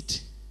seed.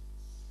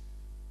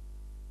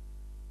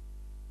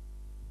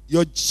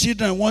 Your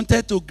children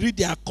wanted to greet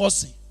their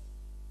cousin.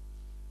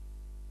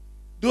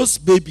 Those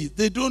babies,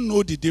 they don't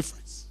know the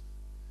difference.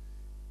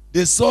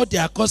 They saw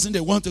their cousin,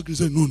 they want to greet.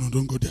 Say, no,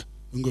 don't go there.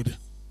 Don't go there.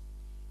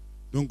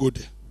 Don't go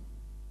there.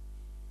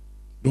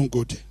 Don't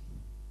go there.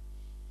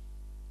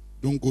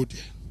 Don't go there.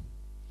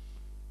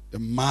 The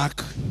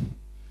mark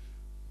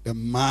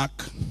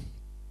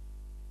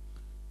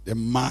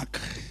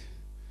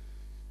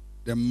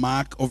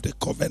of the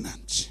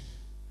covenant.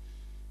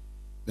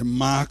 The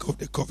mark of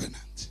the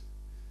covenant.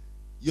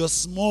 Your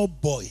small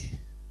boy,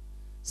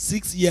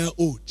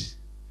 6-year-old,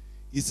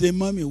 he said,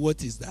 Mommy,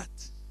 what is that?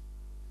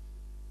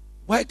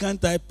 Why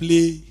can't I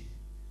play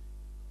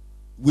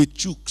with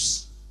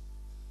chooks?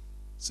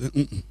 Say,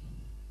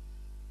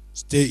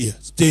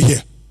 Stay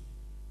here.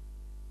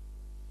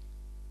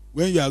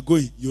 When you are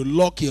going, you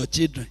lock your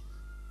children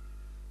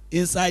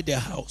inside the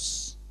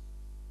house.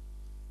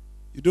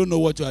 You don't know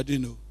what you are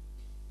doing. No.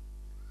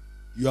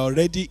 You are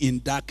already in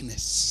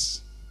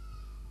darkness.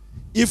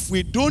 If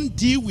we don't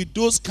deal with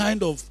those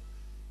kind of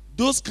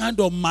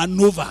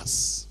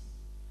maneuvers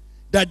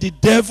that the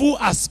devil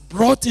has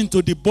brought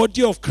into the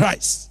body of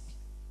Christ,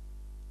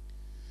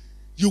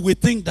 you will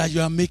think that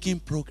you are making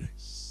progress.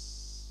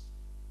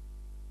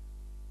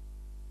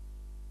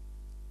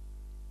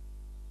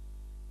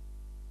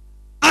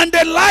 And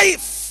the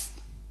life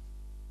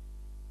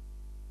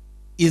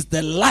is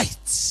the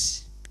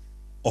light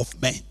of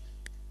men.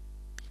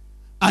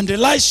 And the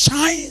light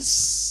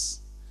shines.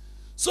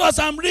 So as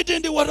I'm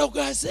reading the word of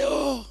God, I say,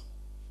 oh,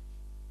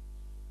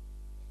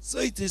 so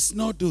it is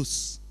not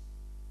those.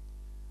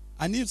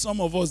 And if some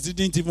of us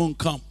didn't even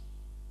come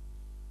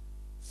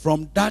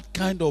from that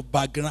kind of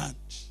background,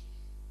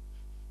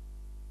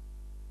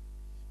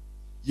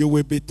 you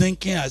will be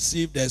thinking as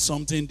if there's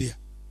something there.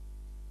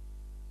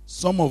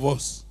 Some of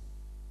us,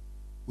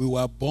 we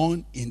were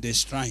born in the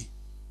shrine.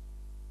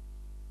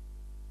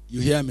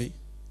 You hear me?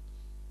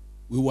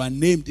 We were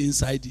named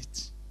inside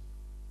it.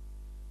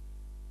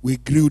 We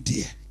grew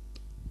there.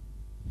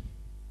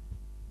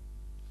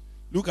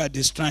 Look at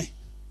the shrine.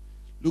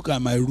 Look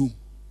at my room.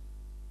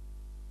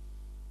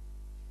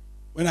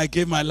 When I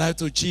gave my life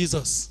to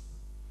Jesus,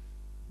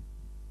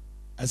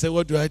 I said,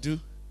 what do I do? He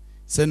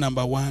said,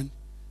 number one,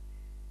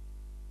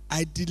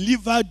 I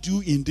delivered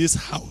you in this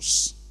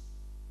house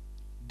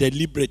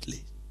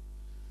deliberately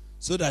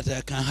so that I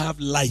can have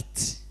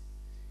light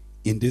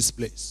in this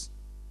place.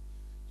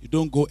 You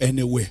don't go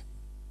anywhere.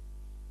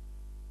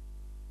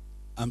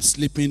 I'm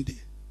sleeping there.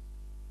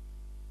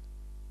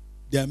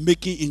 They are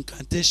making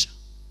incantation.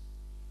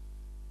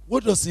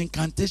 What does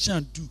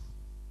incantation do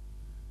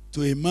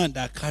to a man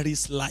that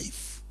carries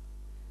life?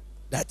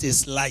 That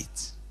is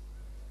light.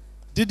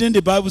 Didn't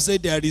the Bible say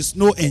there is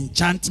no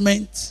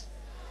enchantment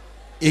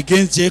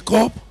against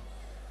Jacob?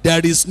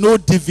 There is no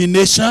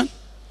divination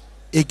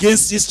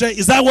against Israel.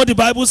 Is that what the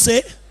Bible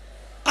says?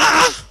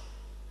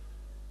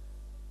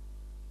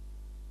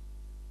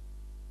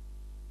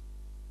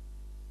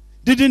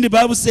 Didn't the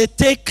Bible say,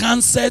 take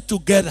counsel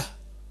together?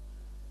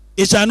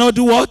 It shall not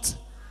do what?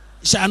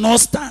 It shall not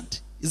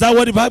stand. Is that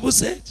what the Bible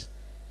said?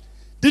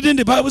 Didn't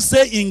the Bible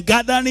say, in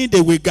gathering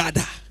they will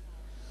gather?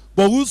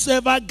 But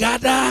whosoever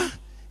gather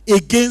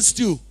against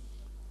you,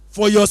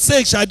 for your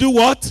sake shall do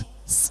what?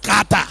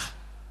 Scatter.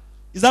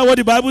 Is that what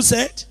the Bible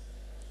said?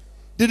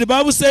 Did the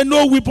Bible say,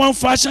 no weapon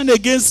fashioned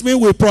against me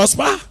will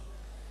prosper?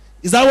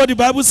 Is that what the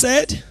Bible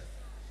said?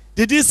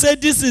 Did it say,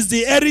 this is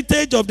the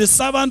heritage of the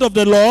servant of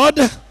the Lord?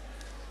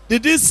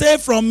 Did he say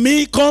from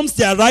me comes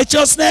their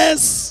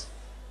righteousness?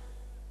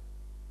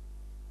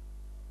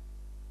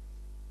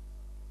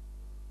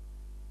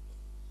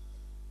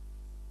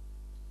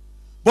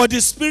 But the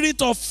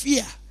spirit of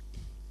fear,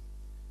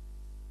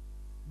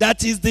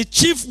 that is the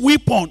chief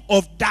weapon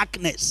of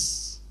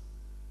darkness,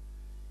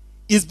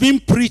 is being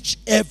preached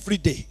every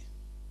day.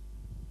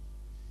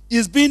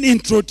 Is being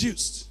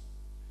introduced.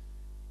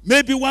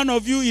 Maybe one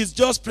of you is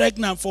just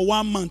pregnant for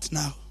 1 month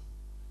now.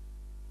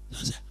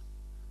 Don't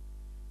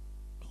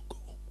go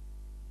home.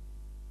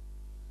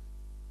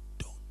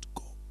 Don't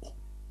go home.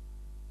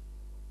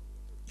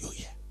 You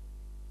hear?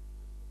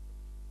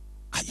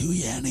 Are you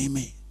hearing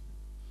me?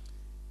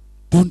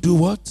 Don't do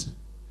what?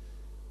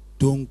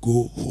 Don't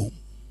go home.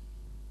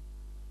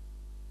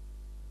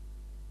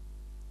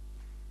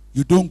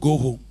 You don't go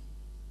home.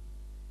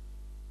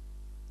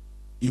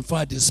 In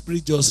fact, the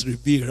Spirit just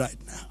revealed right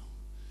now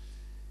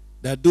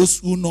that those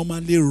who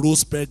normally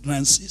roast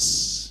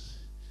pregnancies,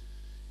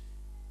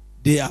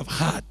 they have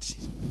heard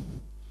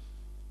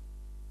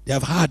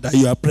that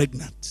you are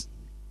pregnant.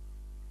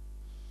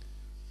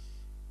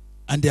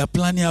 And they are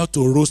planning how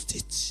to roast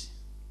it.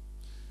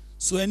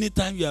 So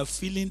anytime you are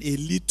feeling a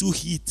little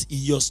heat in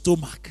your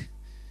stomach,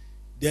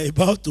 they are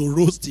about to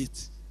roast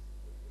it.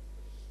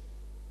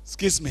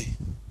 Excuse me.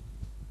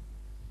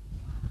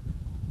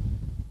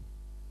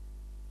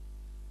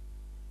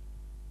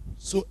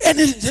 So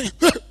anything,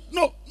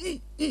 no,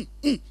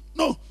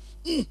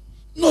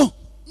 no,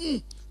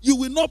 you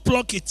will not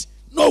pluck it.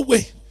 No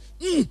way,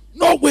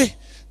 no way,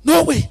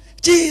 no way.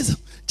 Jesus,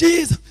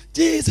 Jesus,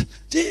 Jesus,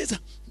 Jesus.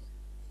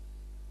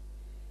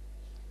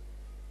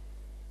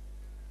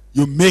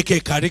 You make a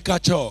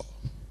caricature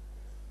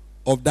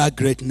of that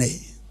great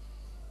name.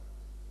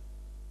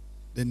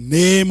 The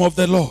name of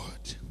the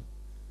Lord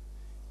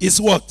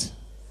is what?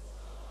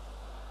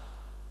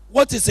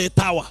 What is a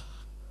tower?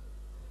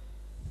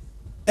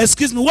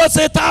 Excuse me, what's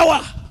a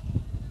tower?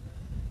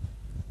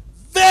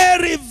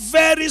 Very,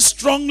 very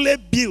strongly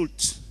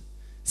built.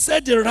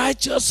 Said the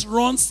righteous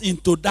runs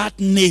into that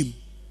name.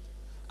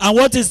 And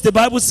what is the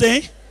Bible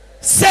saying?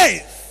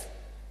 Safe.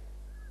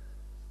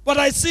 But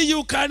I see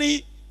you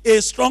carry a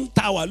strong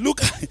tower.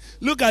 Look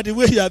at the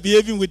way you are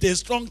behaving with a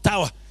strong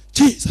tower.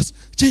 Jesus,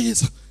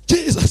 Jesus,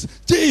 Jesus,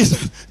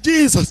 Jesus,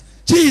 Jesus,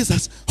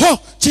 Jesus.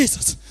 Oh,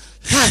 Jesus.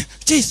 Ha,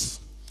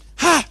 Jesus.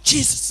 Ha,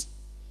 Jesus.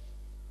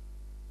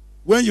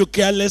 When you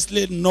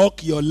carelessly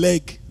knock your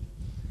leg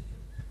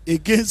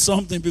against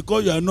something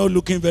because you are not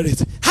looking very,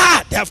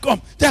 ha, they have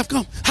come, they have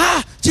come.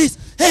 Ha,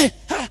 Jesus, hey,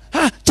 ha,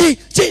 ha,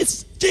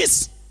 Jesus,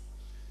 Jesus.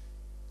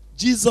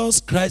 Jesus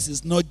Christ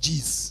is not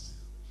Jesus.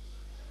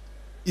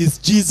 It's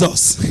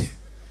Jesus.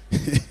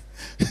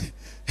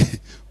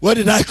 What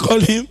did I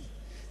call him?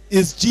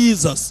 It's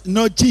Jesus,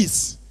 not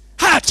Jesus.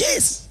 Ha,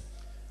 Jesus.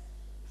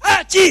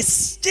 Ha,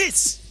 Jesus,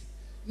 Jesus.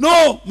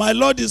 No, my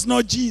Lord is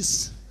not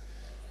Jesus.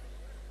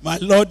 My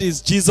Lord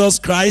is Jesus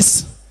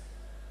Christ,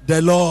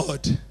 the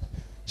Lord.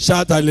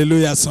 Shout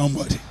hallelujah,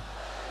 somebody.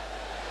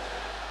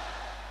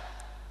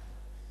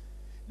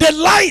 The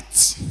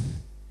light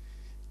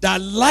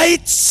that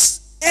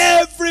lights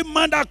every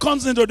man that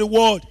comes into the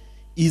world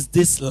is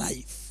this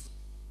life.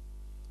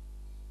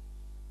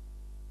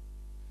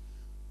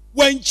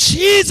 When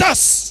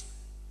Jesus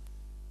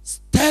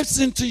steps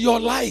into your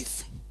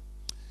life,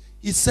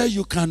 he said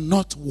you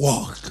cannot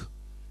walk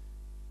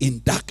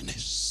in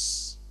darkness.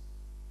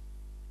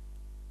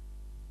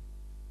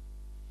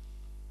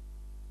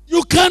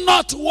 You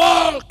cannot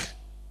walk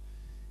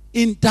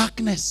in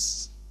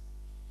darkness.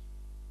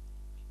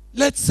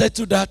 Let's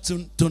settle that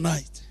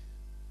tonight.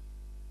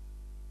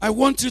 I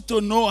want you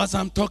to know as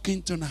I'm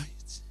talking tonight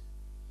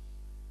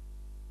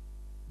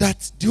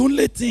that the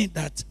only thing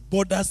that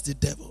bothers the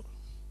devil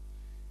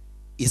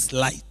is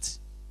light.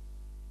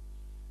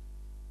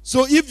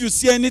 So if you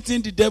see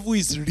anything the devil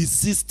is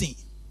resisting,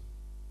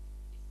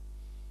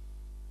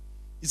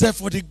 he said,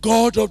 for the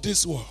God of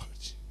this world,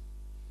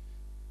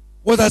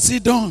 what has he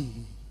done?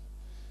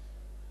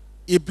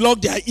 He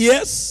blocked their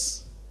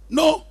ears?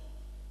 No.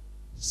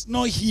 It's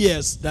not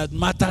ears that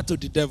matter to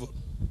the devil.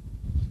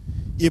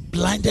 He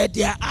blinded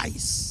their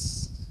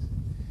eyes.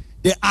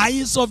 The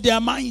eyes of their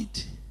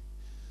mind.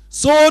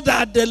 So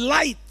that the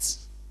light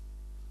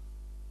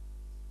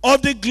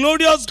of the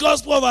glorious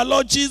gospel of our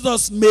Lord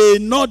Jesus may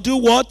not do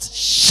what?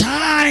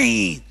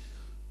 Shine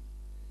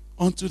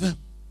unto them.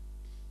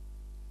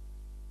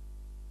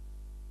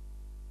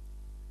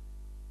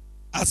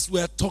 As we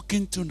are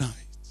talking tonight,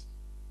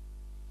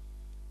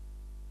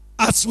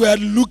 as we are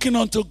looking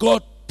unto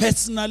God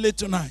personally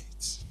tonight,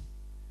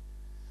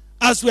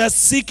 as we are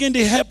seeking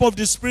the help of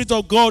the Spirit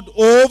of God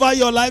over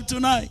your life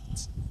tonight,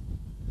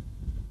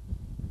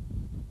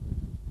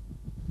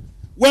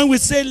 when we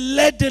say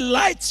let the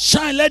light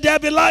shine, let there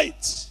be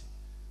light,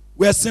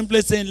 we are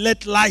simply saying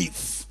let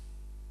life,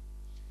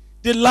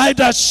 the light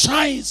that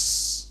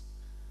shines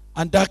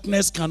and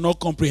darkness cannot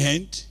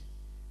comprehend,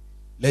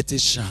 let it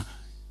shine.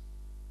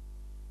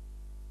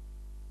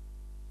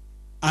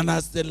 And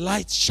as the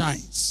light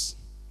shines,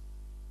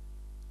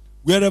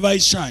 wherever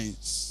it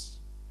shines,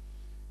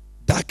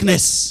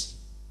 darkness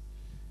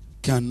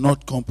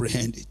cannot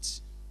comprehend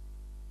it.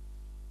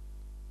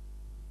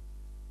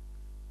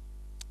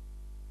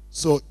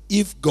 So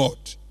if God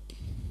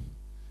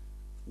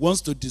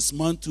wants to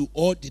dismantle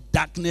all the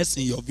darkness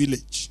in your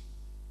village,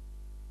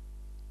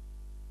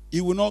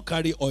 he will not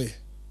carry oil.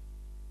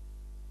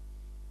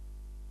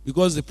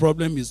 Because the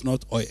problem is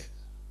not oil.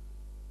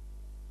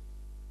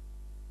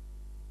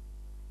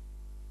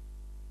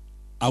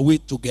 Are we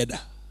together?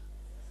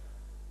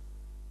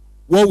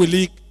 What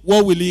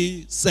will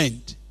he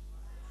send?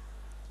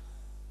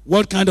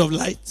 What kind of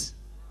light?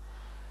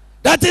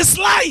 That is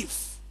life.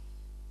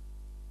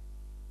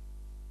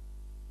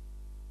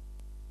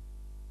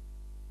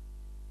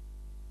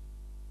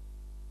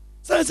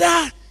 So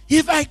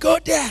if I go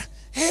there,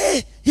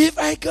 hey, if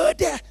I go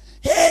there,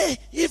 hey,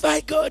 if I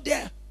go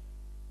there.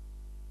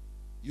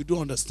 You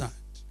don't understand.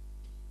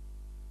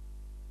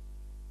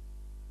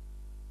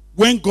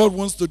 When God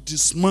wants to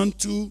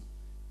dismantle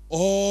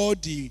all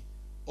the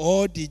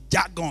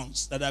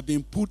jargons that have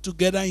been put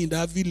together in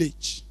that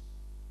village,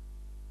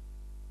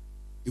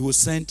 he will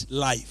send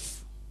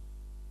life.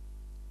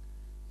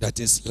 That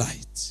is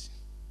light.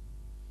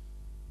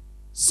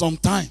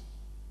 Sometimes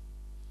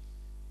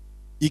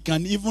he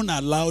can even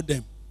allow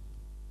them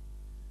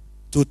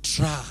to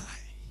try,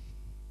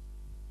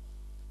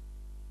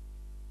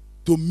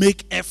 to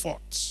make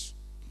efforts.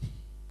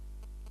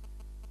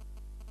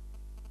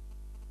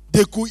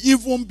 They could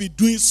even be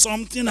doing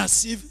something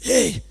as if,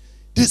 hey,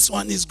 this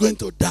one is going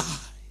to die.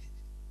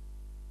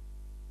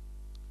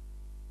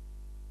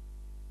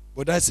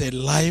 But that's a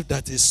life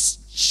that is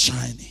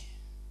shining,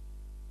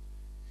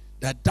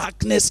 that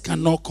darkness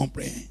cannot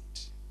comprehend.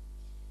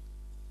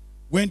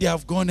 When they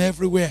have gone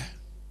everywhere,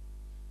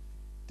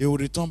 they will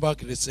return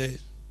back and they say,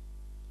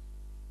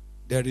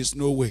 there is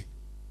no way.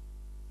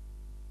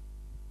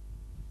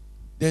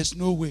 There's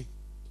no way.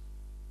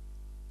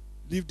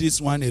 Leave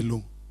this one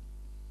alone.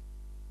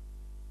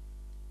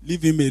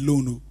 Leave him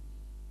alone.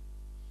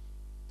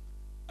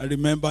 I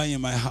remember in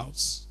my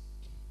house.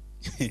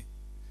 I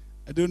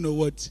don't know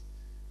what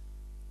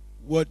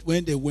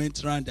when they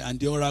went around and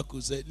the oracle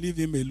said, leave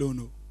him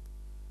alone.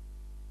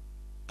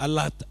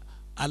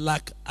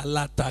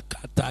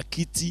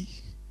 Alakatakiti.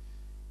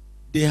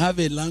 They have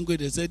a language.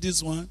 They said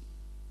this one,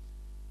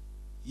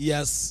 he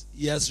has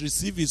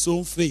received his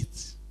own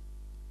faith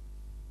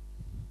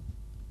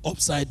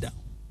upside down.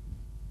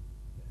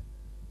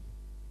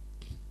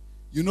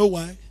 You know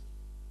why?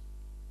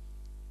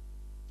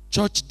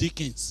 Church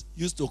deacons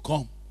used to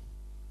come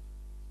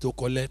to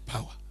collect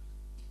power.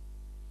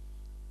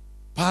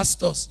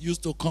 Pastors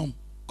used to come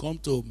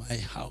to my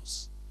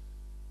house.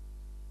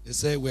 They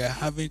say, we are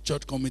having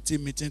church committee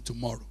meeting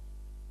tomorrow.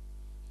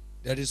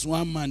 There is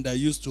one man that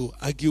used to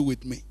argue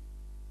with me.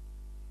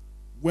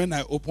 When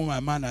I open my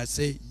mouth, I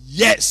say,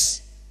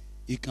 yes.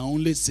 He can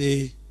only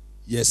say,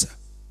 yes, sir.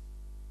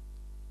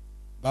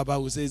 Baba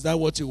will say, is that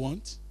what you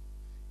want?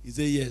 He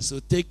said, yes. So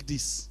take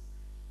this.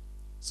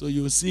 So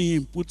you see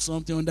him put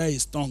something under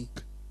his tongue.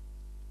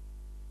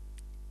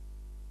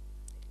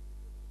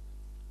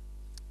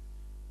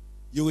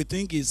 You will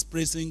think he's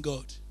praising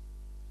God.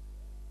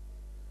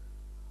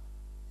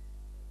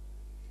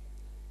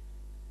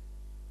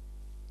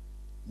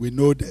 We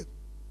know them.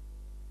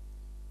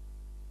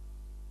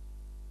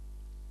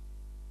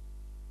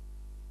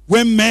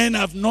 When men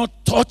have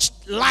not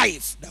touched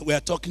life that we are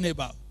talking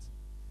about,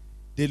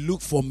 they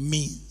look for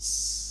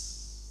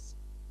means.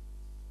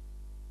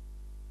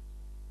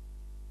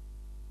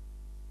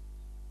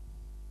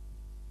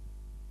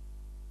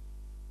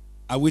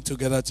 Are we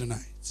together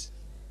tonight?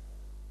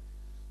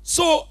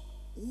 So,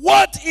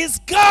 what is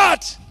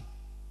God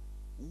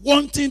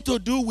wanting to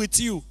do with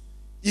you?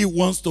 He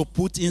wants to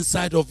put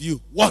inside of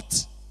you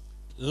what?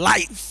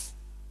 Life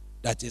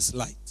that is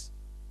light.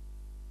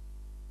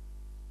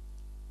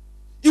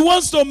 He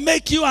wants to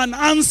make you an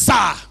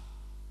answer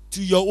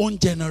to your own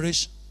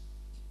generation.